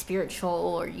must be spiritual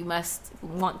or you must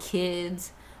want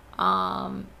kids.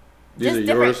 These Just are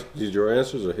different. yours. These your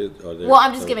answers or his? Or Well,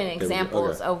 I'm just giving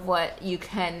examples okay. of what you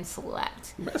can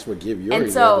select. That's what give your And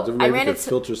examples. so Maybe I we ran could into-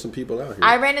 filter some people out here.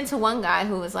 I ran into one guy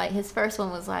who was like, his first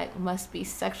one was like, must be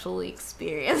sexually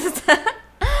experienced.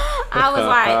 I was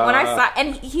like, when I saw,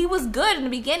 and he was good in the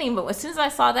beginning, but as soon as I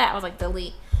saw that, I was like,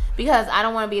 delete. Because I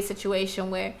don't want to be a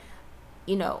situation where,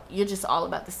 you're just all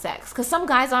about the sex. Because some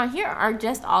guys on here are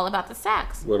just all about the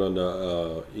sex. What on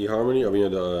the eHarmony? I mean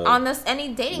the On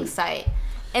any dating site.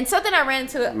 And so then I ran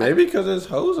into maybe because there's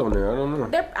hoes on there. I don't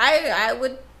know. I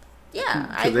would, yeah.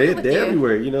 I Because agree with they're you.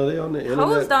 everywhere. They on the internet.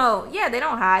 Hoes they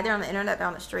don't hide. They're on the internet, they're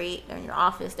on the street, they're in your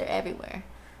office, they're everywhere.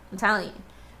 I'm telling you.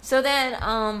 So then,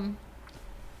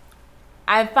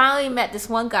 I finally met this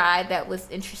one guy that was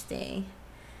interesting,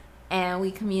 and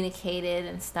we communicated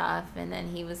and stuff, and then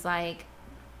he was like,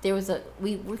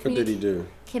 we What did he do?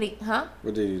 Huh?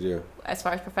 What did he do? As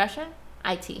far as profession?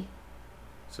 IT.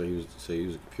 So he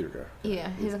was a computer guy. Yeah,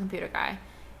 he's a computer guy.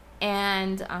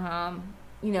 And,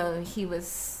 he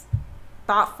was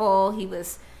thoughtful. He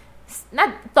was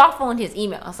not thoughtful in his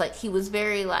emails. Like, he was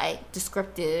very, like,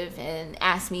 descriptive and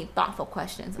asked me thoughtful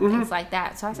questions and things like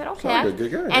that. So I said, okay. Sounds like a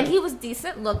good guy, And yeah. he was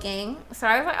decent looking. So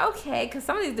I was like, okay. Because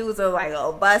some of these dudes are, like,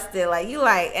 oh, busted. Like,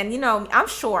 and, I'm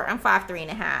short. I'm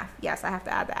 5'3.5". Yes, I have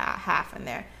to add the half in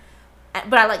there.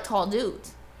 But I like tall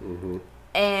dudes. Mm-hmm.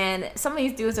 And some of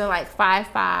these dudes are like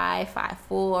 5'5",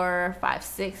 5'4",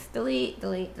 5'6". Delete.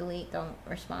 Don't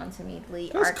respond to me.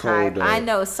 Delete. That's Archive. cold, though. I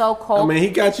know, it's so cold. I mean, he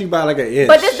got you by like an inch.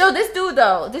 But this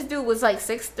dude was like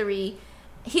 6'3".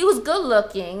 He was good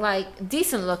looking, like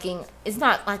decent looking. It's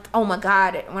not like, oh my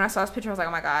God. When I saw his picture, I was like,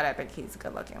 oh my God, I think he's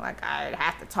good looking. Like, I'd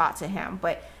have to talk to him.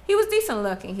 But he was decent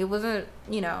looking. He wasn't,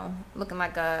 looking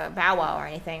like a Bow Wow or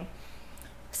anything.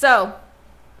 So,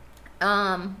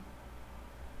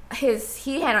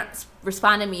 he had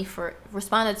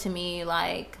responded to me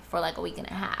like for like a week and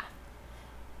a half.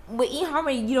 With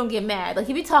eHarmony, you don't get mad. Like,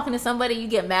 you be talking to somebody, you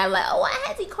get mad, like, oh, why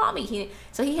has he called me?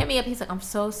 So he hit me up. He's like, I'm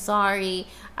so sorry.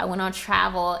 I went on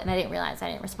travel, and I didn't realize I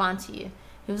didn't respond to you.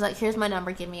 He was like, here's my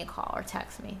number. Give me a call or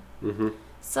text me. Mm-hmm.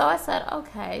 So I said,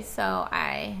 okay. So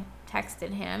I texted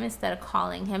him instead of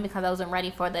calling him because I wasn't ready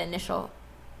for the initial,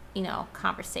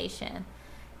 conversation.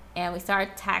 And we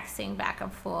started texting back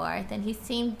and forth, and he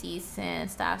seemed decent and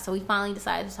stuff. So we finally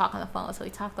decided to talk on the phone. So we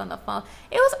talked on the phone.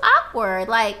 It was awkward.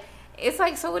 Like, it's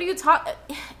like, so what do you talk?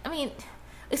 I mean,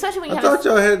 especially when you I have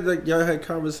thought y'all had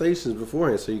conversations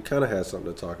beforehand, so you kind of had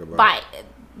something to talk about.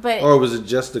 but Or was it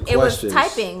just the it was questions?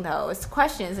 typing though. It's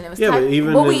questions, and it was Yeah, but typing.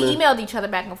 even Well, we in the- emailed each other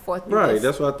back and forth. Right, because-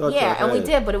 that's what I thought. Yeah, y'all and we had.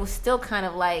 did, but it was still kind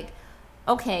of like,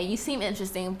 okay, you seem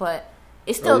interesting, but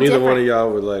it's Oh, still neither different. one of y'all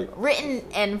were like, Written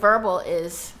and verbal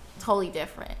is totally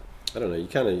different. I don't know. You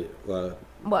kind of,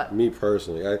 What? me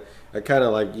personally, I kind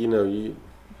of like,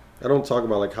 I don't talk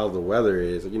about like how the weather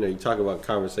is. You talk about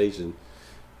conversation.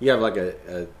 You have like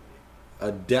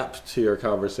a depth to your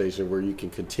conversation where you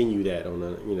can continue that on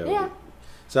a, Yeah.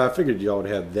 So I figured y'all would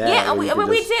have that. Yeah, where you could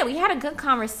we just- did. We had a good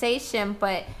conversation,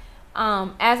 but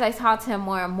as I talked to him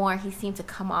more and more, he seemed to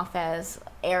come off as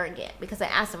arrogant because I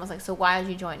asked him, I was like, so why did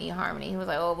you join eHarmony? He was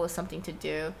like, oh, it was something to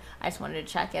do. I just wanted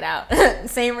to check it out.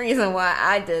 Same reason why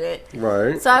I did it.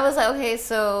 Right. So I was like, okay,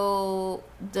 so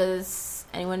does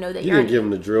anyone know that You you're didn't give him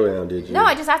the drill down, did you? No,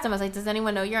 I just asked him. I was like, does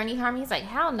anyone know you're on eHarmony? He's like,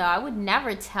 hell no. I would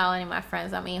never tell any of my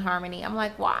friends I'm eHarmony. I'm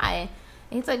like, why?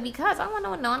 And he's like, because I don't want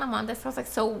no one knowing I'm on this. So I was like,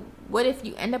 so what if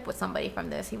you end up with somebody from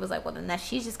this? He was like, well, then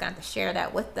she's just going to share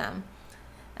that with them.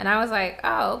 And I was like,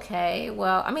 oh, okay.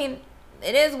 Well, I mean,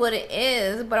 it is what it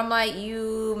is. But I'm like,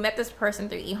 you met this person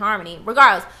through eHarmony.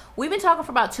 Regardless, we've been talking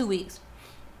for about 2 weeks.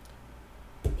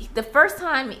 The first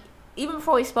time, even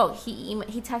before we spoke, he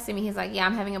texted me. He's like, yeah,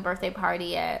 I'm having a birthday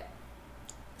party at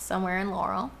somewhere in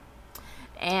Laurel.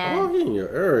 And he's in your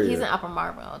area. He's in Upper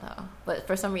Marlboro, though. But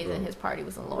for some reason, his party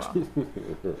was in Laurel.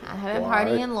 I'm having a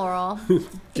party in Laurel.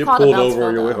 Get pulled over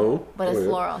on your way home. But it's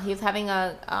Laurel. He was having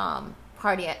a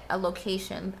party at a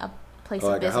location, a place of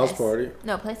like business. A house party?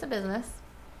 No, place of business.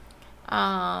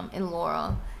 In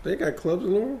Laurel. They got clubs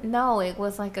in Laurel? No, it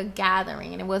was like a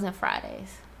gathering, and it wasn't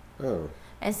Fridays. Oh.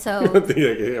 And so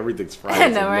everything's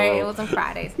Fridays. I know, right? It wasn't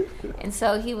Fridays. And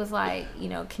so he was like,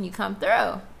 can you come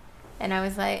through? And I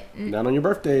was like, not on your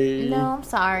birthday. No, I'm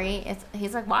sorry.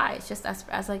 He's like, why? It's just us.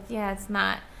 I was like, yeah, it's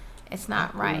not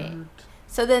right.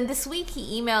 So then this week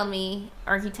he emailed me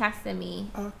or he texted me.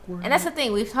 Awkward. And that's the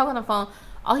thing. We've talked on the phone.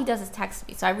 All he does is text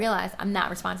me. So I realized I'm not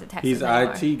responding to texts. He's an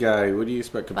IT guy. What do you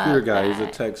expect? Computer guy.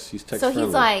 He's text so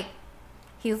friendly.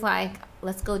 He's like,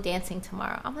 let's go dancing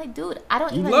tomorrow. I'm like, dude, I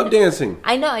don't You even love dancing.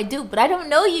 I know I do, but I don't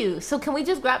know you. So can we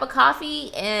just grab a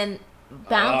coffee and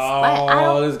bounce?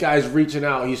 Oh, this guy's reaching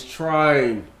out. He's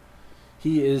trying.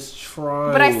 He is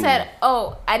trying. But I said,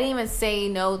 I didn't even say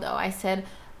no, though. I said,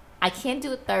 I can't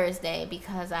do it Thursday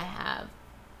because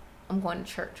I'm going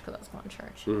to church because I was going to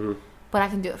church. Mm-hmm. But I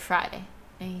can do it Friday.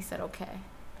 And he said, okay.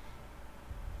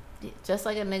 Just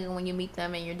like a nigga when you meet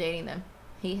them and you're dating them.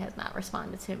 He has not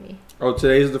responded to me. Oh,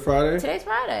 today's the Friday? Today's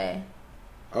Friday.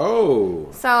 Oh.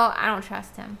 So I don't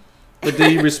trust him. But did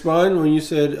he respond when you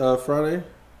said Friday?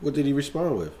 What did he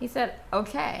respond with? He said,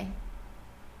 okay.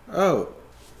 Oh.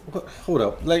 Hold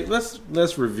up.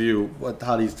 Let's review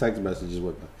how these text messages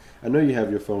went. I know you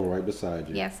have your phone right beside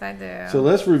you. Yes, I do. So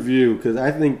let's review because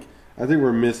I think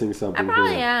we're missing something. I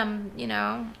probably here.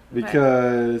 am,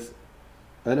 Because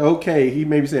he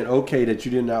may be saying okay that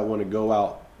you did not want to go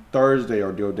out Thursday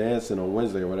or go dancing on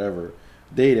Wednesday or whatever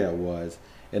day that was,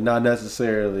 and not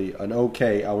necessarily an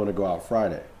okay I want to go out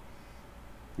Friday.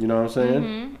 You know what I'm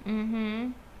saying? Mm-hmm.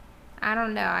 I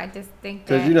don't know. I just think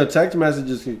that because text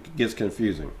messages gets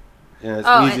confusing, and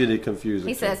it's easy to confuse.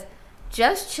 He says,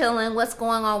 "Just chilling. What's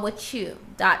going on with you? ...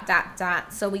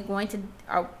 So we going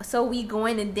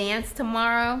to dance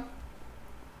tomorrow?"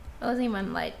 It wasn't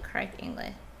even correct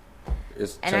English.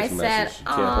 It's text message. You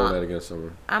can't hold that against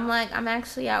someone. I'm like, I'm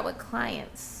actually out with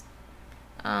clients.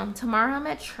 Tomorrow I'm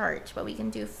at church, but we can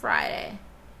do Friday.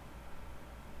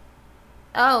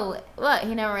 Oh, look,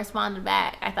 he never responded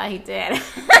back. I thought he did.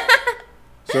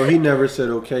 So he never said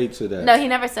okay to that. No, he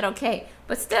never said okay.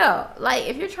 But still,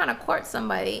 if you're trying to court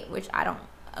somebody, which I don't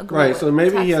agree with. Right, so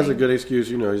maybe he has a good excuse.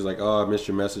 He's like, oh, I missed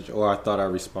your message, or I thought I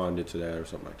responded to that, or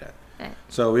something like that.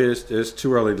 So it's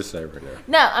too early to say right now.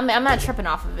 No, I mean I'm not tripping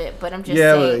off of it, but I'm just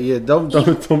saying. Yeah, don't make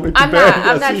it I'm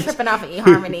bad. not tripping off of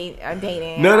eHarmony or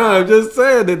dating. No, I'm just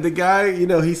saying that the guy,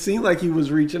 he seemed like he was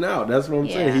reaching out. That's what I'm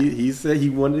saying. He said he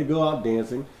wanted to go out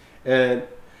dancing, and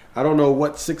I don't know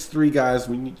what 6'3" guys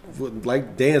would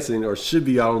like dancing or should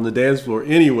be out on the dance floor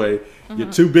anyway. Mm-hmm.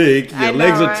 You're too big. Your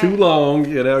legs are too long.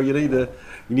 You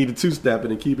need to two-step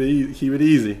it and keep it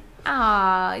easy.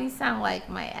 Oh, you sound like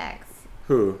my ex.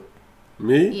 Who?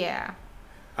 Me? Yeah.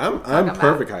 I'm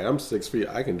perfect height. I'm 6 feet.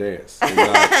 I can dance.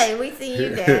 We see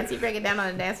you dance. You break it down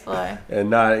on the dance floor.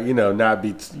 And not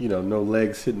be no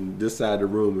legs hitting this side of the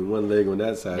room and one leg on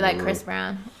that side. You like Chris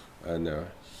Brown? I know.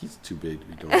 He's too big to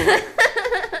be doing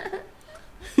that.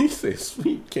 He says,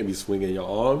 "Sweet, can't be swinging your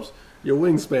arms. Your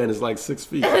wingspan is like 6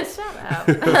 feet." Shut up.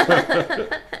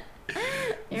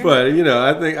 But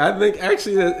I think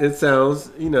actually it sounds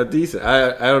decent.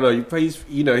 I don't know.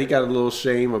 He got a little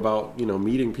shame about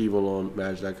meeting people on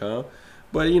Match.com,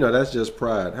 but that's just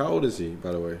pride. How old is he,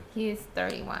 by the way? He's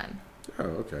 31. Oh,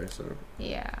 okay. So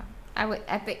yeah,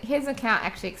 I think his account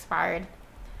actually expired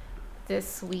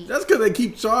this week. That's because they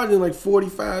keep charging like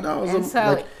 $45 a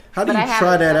month. How do you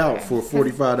try that out for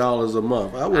 $45 a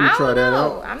month? I wouldn't try that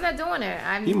out. I'm not doing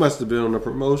it. He must have been on the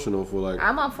promotional for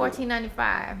I'm on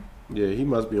 $14.95. Yeah, he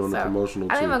must be on the promotional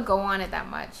too. I don't even go on it that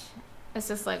much. It's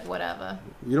just whatever.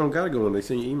 You don't gotta go on. They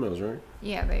send you emails, right?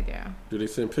 Yeah, they do. Do they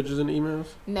send pictures in the emails?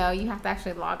 No, you have to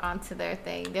actually log on to their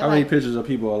thing. How many pictures are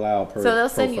people allowed per profile? So they'll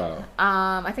send you.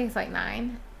 I think it's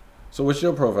 9. So what's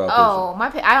your profile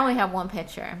picture? I only have one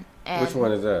picture. And which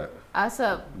one is that?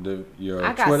 Also, Your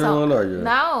I got Twitter one or your?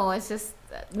 No, it's just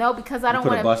no because I don't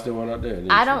want to. Put a busted one up there.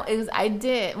 I don't. I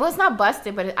did. Well, it's not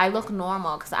busted, but I look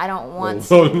normal because I don't want.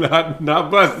 So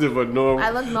not busted, but normal.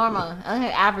 I look normal. I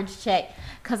look average check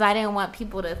because I didn't want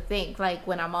people to think like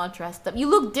when I'm all dressed up. You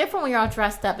look different when you're all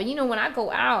dressed up, and you know when I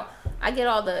go out, I get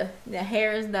all the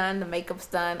hair's done, the makeup's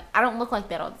done. I don't look like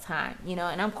that all the time, you know.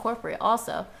 And I'm corporate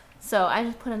also. So I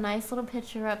just put a nice little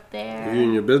picture up there. Are you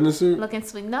in your business suit? Looking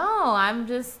sweet. No, I'm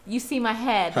just, you see my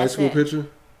head. High school picture?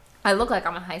 I look like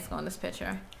I'm in high school in this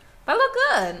picture. But I look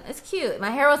good. It's cute. My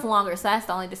hair was longer, so that's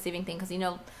the only deceiving thing. Because, you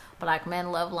know, black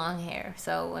men love long hair.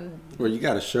 So when... Well, you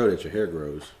got to show that your hair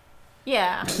grows.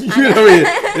 Yeah. You know what I mean?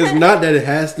 It's not that it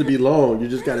has to be long. You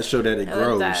just got to show that it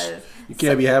grows. Does. You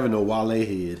can't be having no Wale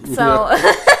head. So...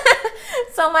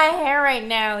 So my hair right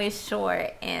now is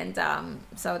short, and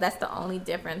so that's the only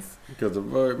difference. Because the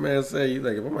man say, you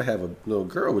like, if I'm gonna have a little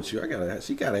girl with you, her hair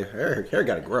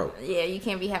gotta grow. Yeah, you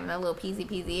can't be having a little peasy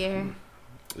hair.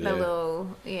 Yeah. A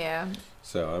little, yeah.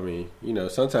 So I mean, you know,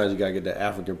 sometimes you gotta get the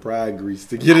African pride grease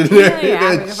to get in there.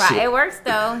 It works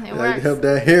though. It works. Help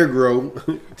that hair grow.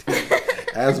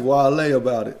 Ask Wale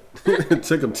about it. It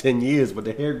took him 10 years, but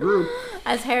the hair grew.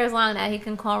 His hair is long now. He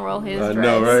can cornrow his I dreads.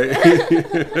 know, right?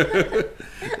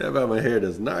 That about my hair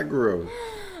does not grow.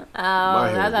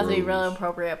 That's actually real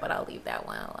appropriate, but I'll leave that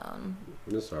one alone.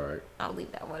 It's all right. I'll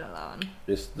leave that one alone.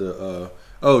 It's the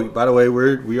oh, by the way,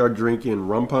 we are drinking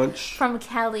rum punch from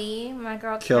Kelly, my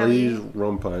girl Kelly's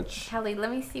rum punch. Kelly,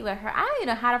 let me see what I don't even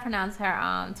know how to pronounce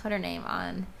her Twitter name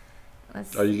on.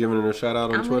 Are you giving her a shout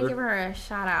out on Twitter? I'm gonna give her a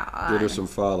shout out. Get her some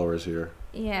followers here.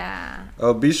 Yeah.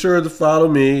 Be sure to follow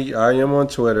me. I am on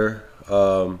Twitter.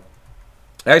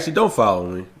 Actually, don't follow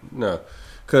me. No.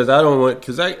 Because I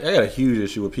got a huge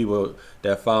issue with people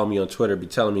that follow me on Twitter be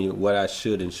telling me what I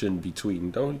should and shouldn't be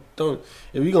tweeting. Don't.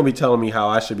 If you're gonna be telling me how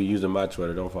I should be using my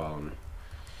Twitter, don't follow me.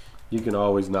 You can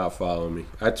always not follow me.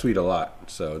 I tweet a lot,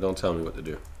 so don't tell me what to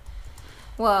do.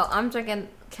 Well, I'm drinking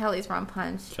Kelly's Rum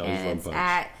Punch, It's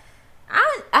at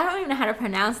I don't even know how to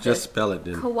pronounce it. Just spell it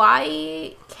then.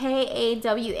 Kawaii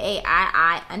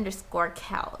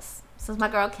KAWAI_Kels. So it's my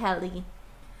girl Kelly.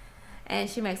 And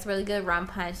she makes really good rum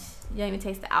punch. You don't even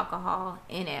taste the alcohol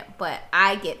in it. But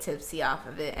I get tipsy off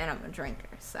of it, and I'm a drinker.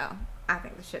 So I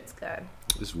think the shit's good.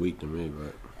 It's weak to me,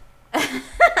 but...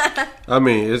 I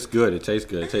mean, it's good. It tastes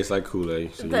good. It tastes like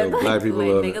Kool-Aid. So, you know, black people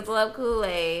love it. Niggas love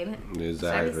Kool-Aid. Exactly. Should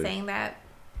I be saying that?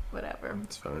 Whatever.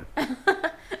 It's fine.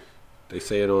 They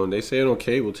say it on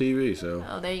cable TV, so.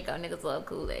 Oh, there you go. Niggas love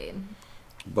Kool-Aid.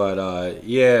 But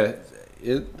yeah,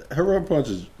 her rum punch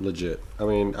is legit. I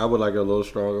mean, I would like it a little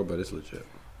stronger, but it's legit.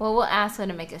 Well, we'll ask her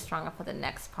to make it stronger for the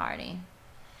next party.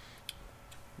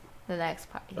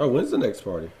 Oh, when's the next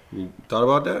party? You thought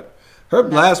about that? Her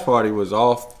last party was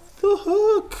off the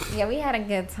hook. Yeah, we had a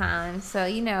good time. So,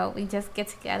 you know, we just get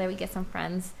together, we get some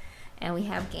friends, and we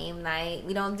have game night.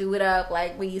 We don't do it up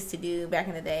like we used to do back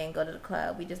in the day and go to the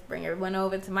club. We just bring everyone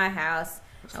over to my house,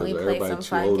 and we play some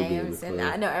fun games. And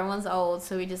I know everyone's old,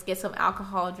 so we just get some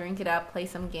alcohol, drink it up, play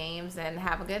some games, and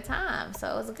have a good time. So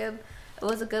it was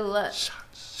a good look.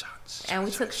 Shots. And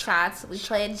we took shots. We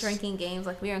played drinking games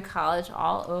like we were in college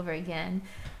all over again.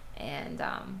 And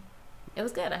it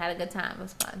was good. I had a good time. It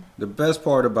was fun. The best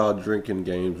part about drinking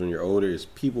games when you're older is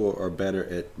people are better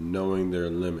at knowing their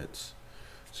limits.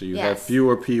 So you have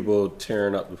fewer people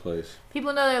tearing up the place.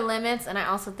 People know their limits, and I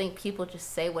also think people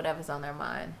just say whatever's on their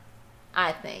mind.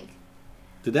 I think.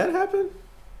 Did that happen?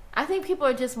 I think people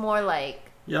are just more like...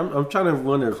 Yeah, I'm trying to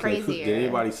wonder if did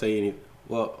anybody say anything.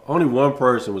 Well, only one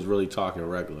person was really talking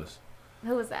reckless.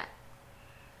 Who was that?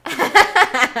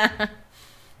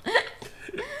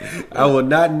 I will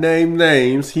not name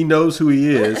names. He knows who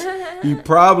he is. He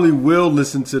probably will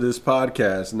listen to this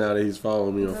podcast now that he's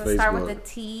following me on Facebook. Start with a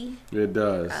T? It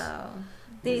does. Oh.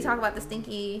 Did he talk about the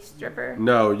stinky stripper?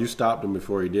 No, you stopped him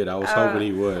before he did. I was hoping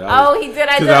he would. He did.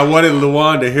 Because I wanted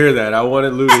Luan to hear that. I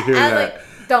wanted Lou to hear that. Like,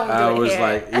 don't do it. I was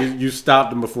like, you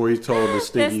stopped him before he told the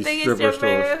stinky stripper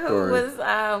story. Who was,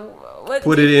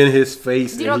 put it in his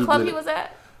face. Do you know what club he was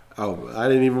at? Oh, I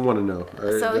didn't even want to know.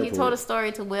 So he told a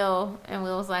story to Will, and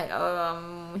Will was like,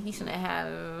 he shouldn't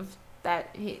have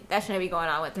that. That shouldn't be going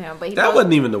on with him. But that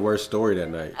wasn't even the worst story that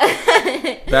night.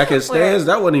 Back at Stan's,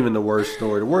 that wasn't even the worst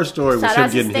story. The worst story was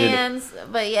him getting hit.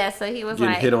 But yeah, so he was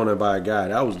getting hit on it by a guy.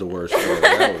 That was the worst story.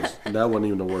 That wasn't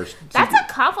even the worst. That's a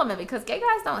compliment because gay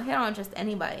guys don't hit on just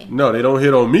anybody. No, they don't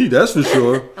hit on me. That's for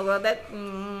sure. Well, that.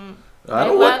 I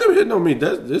don't want them hitting on me.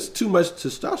 There's too much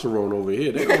testosterone over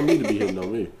here. They don't need to be hitting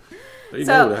on me. They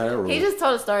know the hair roll. He just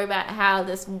told a story about how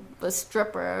this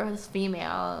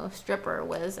female stripper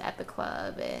was at the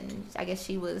club, and I guess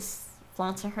she was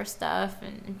flaunting her stuff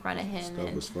in front of him.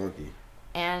 Stuff was funky.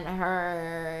 And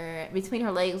her between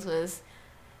her legs was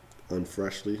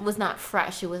unfreshly. Was not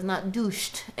fresh. It was not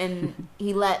douched, and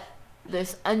he let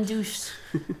this undouched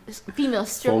female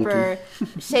stripper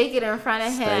shake it in front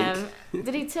of him.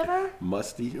 Did he tip her?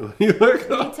 Musty. Did he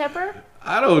tip her?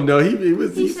 I don't know.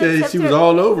 He said she was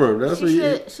all over him. That's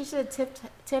she should have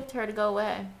tipped her to go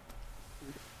away.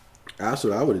 That's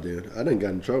what I would have done. I done got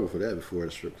in trouble for that before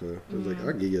the strip club. I was like,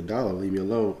 I'll give you $1, leave me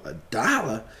alone.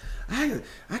 $1?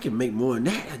 I can make more than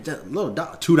that. A little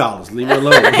 $2, $2, leave me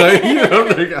alone. Like, you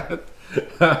know,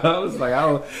 I was like,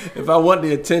 if I want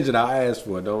the attention, I'll ask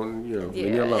for it. Don't, leave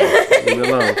me alone. Leave me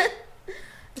alone.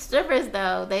 Strippers,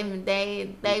 though,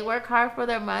 they work hard for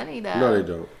their money, though. No, they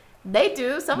don't. They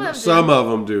do. Some of them do. Some of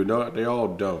them do. No, they all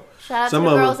don't. Shout out to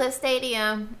the girls at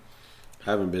Stadium.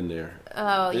 I haven't been there.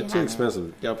 Oh, they're too expensive.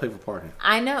 You gotta pay for parking.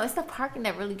 I know. It's the parking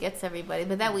that really gets everybody,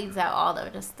 but that weeds out all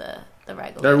just the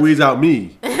regulars. That weeds out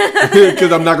me.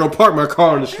 Because I'm not gonna park my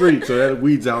car on the street, so that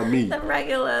weeds out me. The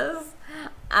regulars.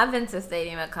 I've been to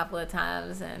Stadium a couple of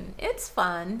times, and it's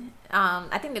fun.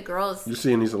 I think the girls... You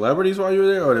see any celebrities while you were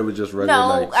there, or they were just regular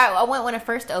nights? No, I went when it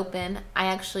first opened. I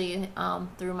actually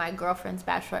threw my girlfriend's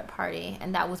bachelorette party,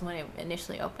 and that was when it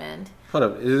initially opened. Hold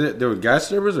up. There were guy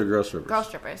strippers or girl strippers? Girl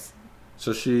strippers.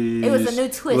 So it was a new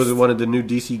twist. Was it one of the new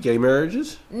DC gay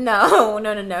marriages? No.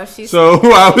 So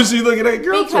why was she looking at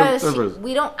girl strippers?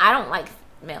 I don't like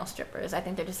male strippers. I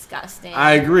think they're disgusting.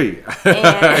 I agree. And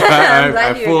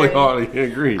I fully heartedly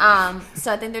agree.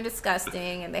 So I think they're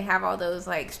disgusting, and they have all those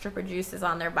like stripper juices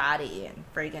on their body and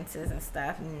fragrances and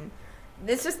stuff, and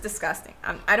it's just disgusting.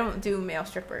 I don't do male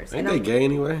strippers. Ain't they gay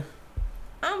anyway?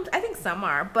 I think some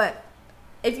are, but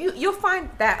if you'll find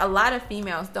that a lot of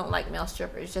females don't like male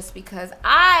strippers just because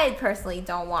I personally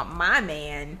don't want my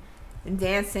man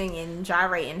dancing and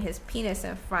gyrating his penis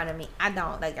in front of me. I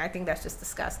don't like. I think that's just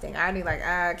disgusting. I'd be like,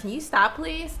 can you stop,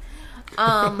 please?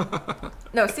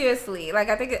 No, seriously. Like,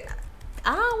 I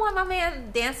don't want my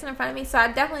man dancing in front of me, so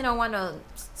I definitely don't want a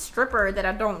stripper that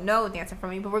I don't know dancing in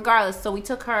front of me. But regardless, so we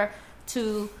took her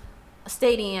to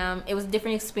Stadium. It was a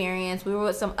different experience. We were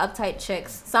with some uptight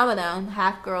chicks. Some of them,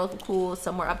 half girls, cool.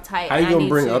 Some were uptight. How you gonna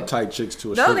bring uptight chicks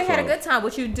to a strip club? No, they had a good time.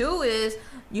 What you do is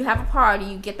you have a party.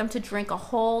 You get them to drink a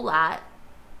whole lot,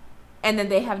 and then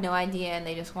they have no idea, and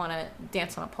they just want to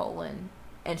dance on a pole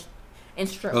and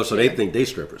strip. Oh, so they think they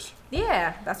strippers?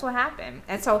 Yeah, that's what happened.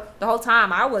 And so the whole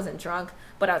time I wasn't drunk,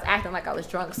 but I was acting like I was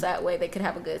drunk, so that way they could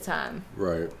have a good time.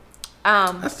 Right.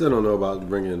 I still don't know about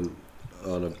bringing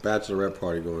on a bachelorette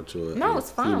party going to a no, it's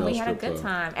fun. We had a good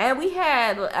time, and we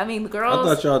had. I mean, the girls.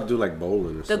 I thought y'all do like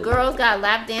bowling. Or something. The girls got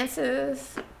lap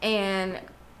dances, and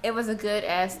it was a good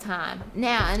ass time.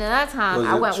 Now, another time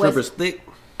I went with. Stick?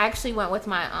 I actually went with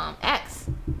my ex,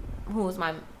 who was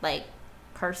my like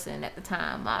person at the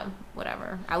time.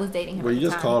 Whatever, I was dating him. Well, you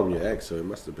just time. called him your ex, so it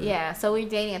must have been. Yeah, so we were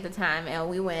dating at the time, and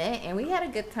we went, and we had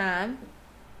a good time.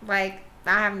 Like,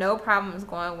 I have no problems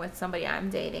going with somebody I'm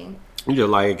dating. You just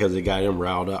like it because it got him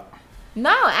riled up.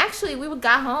 No, actually, we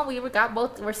got home. We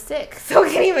were sick, so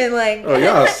we can't even like. Oh,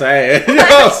 y'all sad.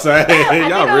 Y'all sad.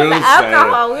 Y'all really sad.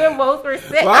 Alcohol. We were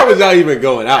sick. Why was y'all even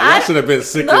going out? Y'all should have been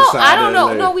sick inside. No, I don't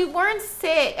know. No, we weren't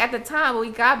sick at the time, but we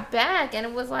got back, and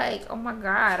it was like, oh my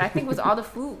god! I think it was all the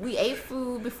food. We ate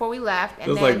food before we left. And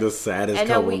it was then, like the saddest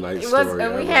couple night story.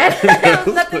 And we had there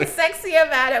was nothing sexy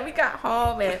about it. We got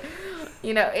home, and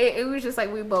it was just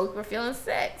like we both were feeling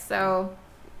sick, so.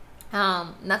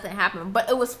 Nothing happened, but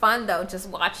it was fun though, just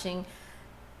watching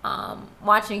him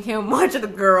watch the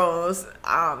girls,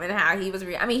 and how he was.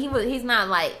 He's not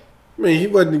like. I mean, he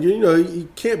wasn't. He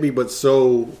can't be, but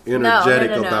so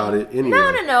energetic about it. Anyway,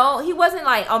 no. He wasn't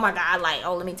like, oh my god, like,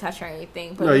 oh, let me touch her or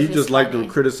anything. But no, he just liked them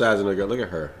criticizing her. Look at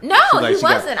her. No, he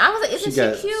wasn't. I was like, isn't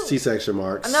she cute? C-section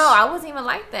marks. No, I wasn't even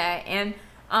like that, and.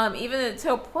 Even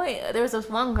to a point, there was this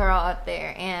one girl up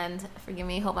there, and forgive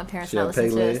me, hope my parents don't listen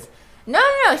to this. No,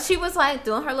 she was like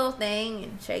doing her little thing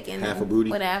and shaking half a booty,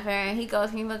 whatever. And he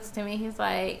looks to me, he's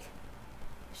like,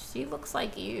 "She looks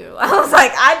like you." I was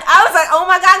like, oh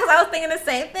my god, because I was thinking the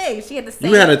same thing. She had the same.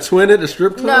 You had a twin at the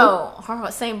strip club? No,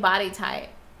 her same body type,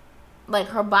 like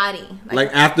her body,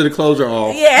 like after the clothes are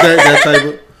off. Yeah, that type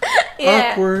of.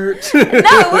 Yeah. Awkward. No,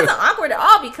 it wasn't awkward at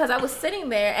all because I was sitting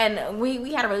there and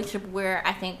we had a relationship where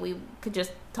I think we could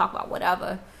just talk about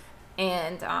whatever,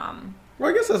 and well,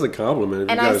 I guess that's a compliment. If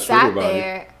and you got I a stripper sat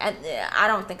there, and I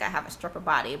don't think I have a stripper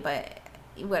body, but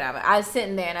whatever. I was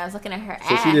sitting there and I was looking at her ass.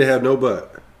 So she didn't have no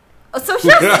butt. Oh, so she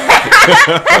was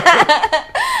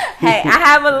hey, I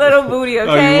have a little booty,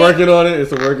 okay? Are you working on it?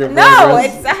 It's a work in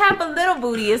progress? No, I have a little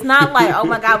booty. It's not like, oh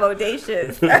my god,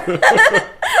 bodacious.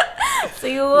 So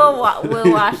you will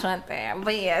wash one thing.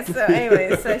 But yeah, so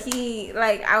anyway, so he,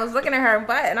 like, I was looking at her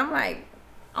butt, and I'm like,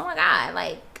 oh my God,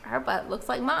 like, her butt looks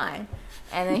like mine.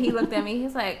 And then he looked at me,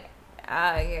 he's like,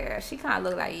 yeah, she kind of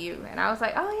looked like you. And I was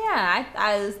like, oh yeah,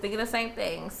 I was thinking the same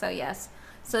thing. So yes.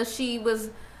 So she was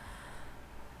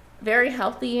very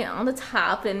healthy on the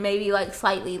top and maybe like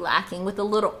slightly lacking with a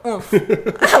little oomph. With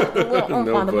a little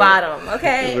oomph on the bottom,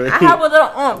 okay? I have a little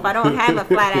oomph. I don't have a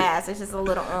flat ass. It's just a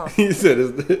little oomph. He said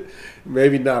it's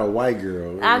maybe not a white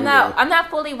girl. I'm not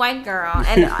fully white girl.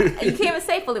 And you can't even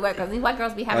say fully white girl. These white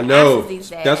girls be having asses these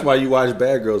days. That's why you watch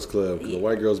Bad Girls Club, because the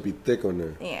white girls be thick on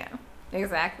there. Yeah,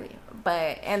 exactly.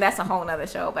 And that's a whole nother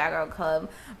show, Bad Girl Club.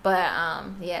 But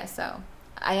yeah, so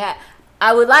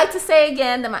I would like to say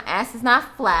again that my ass is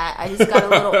not flat. I just got a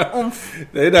little oomph.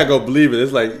 They're not gonna believe it.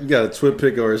 It's like you got a twin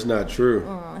pick or it's not true.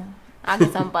 I'll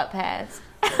get some butt pads.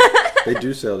 They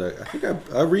do sell that. I think I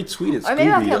retweeted or maybe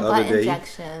I'll Scooby get the butt other day.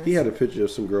 injections. He had a picture of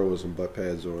some girl with some butt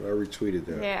pads on. I retweeted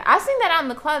that. Yeah, I've seen that out in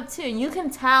the club too. And you can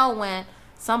tell when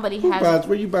somebody has.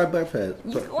 Where you buy butt pads?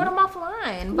 You can order them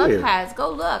offline. Butt pads.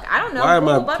 Go look. I don't know. Why am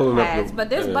I butt pulling pads, up but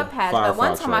there's butt pads. But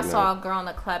one time I saw now. a girl in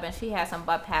the club and she had some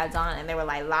butt pads on, and they were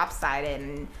like lopsided,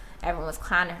 and everyone was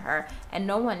clowning her, and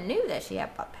no one knew that she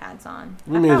had butt pads on.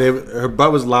 You mean her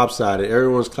butt was lopsided?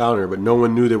 Everyone was clowning her, but no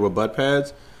one knew they were butt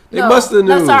pads. They must have knew.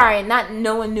 No, sorry, not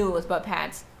no one knew it was butt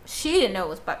pads. She didn't know it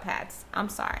was butt pads. I'm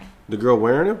sorry. The girl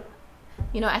wearing them?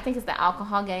 You know, I think it's the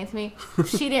alcohol getting to me.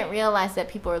 She didn't realize that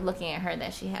people were looking at her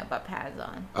that she had butt pads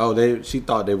on. Oh, she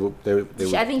thought they were.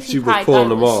 I think she was probably pulling thought it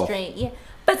them was off. Straight. Yeah,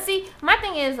 but see, my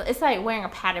thing is, it's like wearing a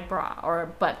padded bra or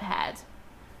butt pads.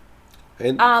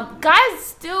 And guys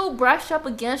still brush up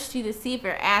against you to see if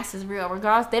your ass is real.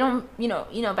 Regardless, they don't. You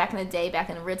know, back in the day, back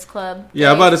in the Ritz Club.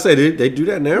 Yeah, I'm about to say they do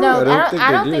that now. No,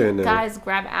 I don't think guys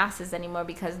grab asses anymore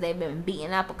because they've been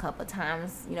beaten up a couple of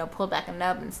times. You know, pulled back a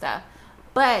nub and stuff.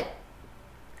 But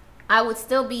I would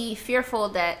still be fearful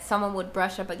that someone would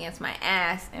brush up against my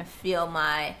ass and feel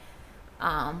my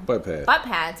butt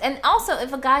pads. And also,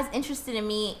 if a guy's interested in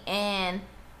me and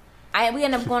we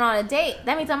end up going on a date,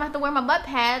 that means I'm gonna have to wear my butt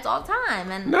pads all the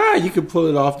time. And nah, you could pull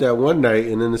it off that one night,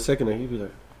 and then the second night you'd be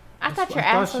like, I thought your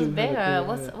ass was bigger.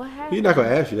 What happened? He's not gonna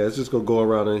ask you that. It's just gonna go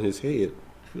around in his head.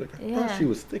 Like, I thought she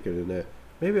was thicker than that.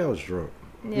 Maybe I was drunk.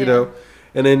 Yeah. You know,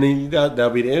 and then that'll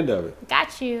be the end of it.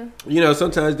 Got you. You know,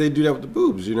 sometimes they do that with the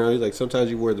boobs. You know, like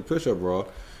sometimes you wear the push-up bra,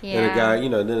 and a guy, you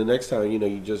know, then the next time, you know,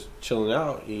 you just chilling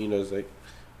out, and, you know, it's like,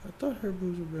 I thought her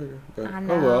boobs were bigger. But, I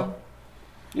know. oh well.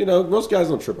 You know, most guys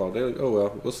don't trip out. They're like, oh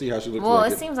well, we'll see how she looks. Well,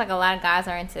 it seems like a lot of guys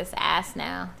are into this ass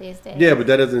now these days. Yeah, but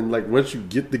that doesn't, like, once you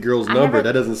get the girl's number,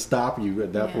 that doesn't stop you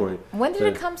at that point. When did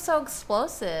it come so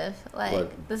explosive? Like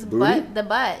what, this booty? the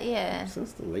butt, yeah.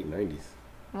 Since the late 90s.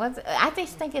 I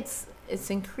think it's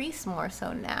increased more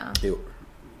so now.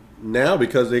 Now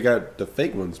because they got the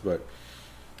fake ones, but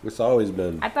it's always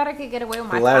been. I thought I could get away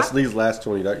with my these last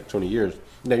 20 years.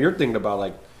 Now you're thinking about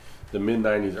like the mid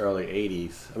 90s, early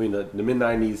 80s. I mean the mid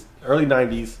 90s, early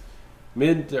 90s,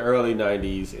 mid to early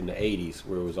 90s, and the 80s,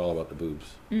 where it was all about the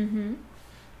boobs. Mm-hmm.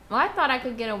 Well, I thought I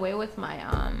could get away with my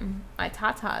my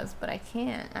tatas, but I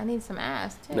can't. I need some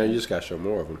ass too. Now you just gotta show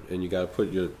more of them, and you gotta put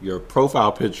your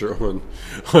profile picture on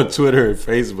Twitter and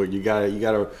Facebook. You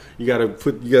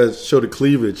gotta show the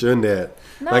cleavage in that.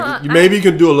 No, like maybe you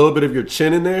can do a little bit of your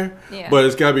chin in there, yeah. But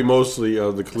it's gotta be mostly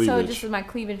of the cleavage. So just with my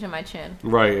cleavage and my chin.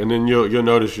 Right, and then you'll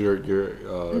notice your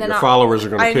followers are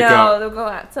gonna pick out. They'll go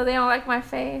out. So they don't like my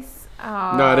face.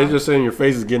 Oh. No, they're just saying your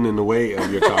face is getting in the way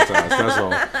of your tatas. That's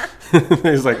all.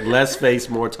 It's like less face,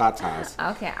 more tatas.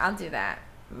 Okay, I'll do that.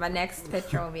 My next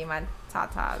picture will be my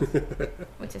tatas,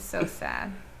 which is so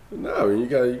sad. No, you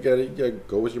gotta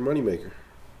go with your moneymaker.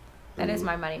 That is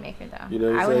my moneymaker, though. You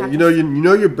know what I'm saying? You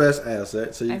know your best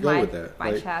asset, so you go with that.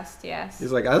 My chest, yes.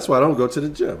 He's like, that's why I don't go to the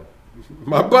gym.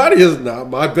 My body is not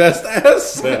my best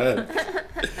asset.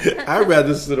 I'd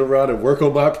rather sit around and work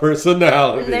on my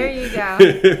personality. There you go.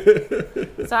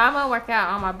 So I'm going to work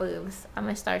out on my boobs. I'm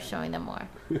going to start showing them more.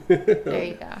 There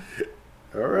you go.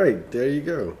 All right. There you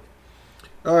go.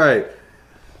 All right.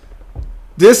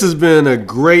 This has been a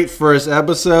great first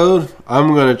episode. I'm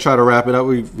going to try to wrap it up.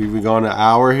 We've gone an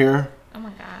hour here. Oh,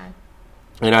 my God.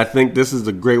 And I think this is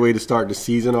a great way to start the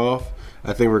season off.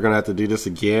 I think we're going to have to do this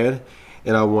again.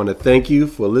 And I want to thank you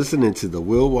for listening to the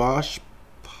Will Wash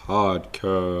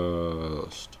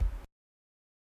Podcast.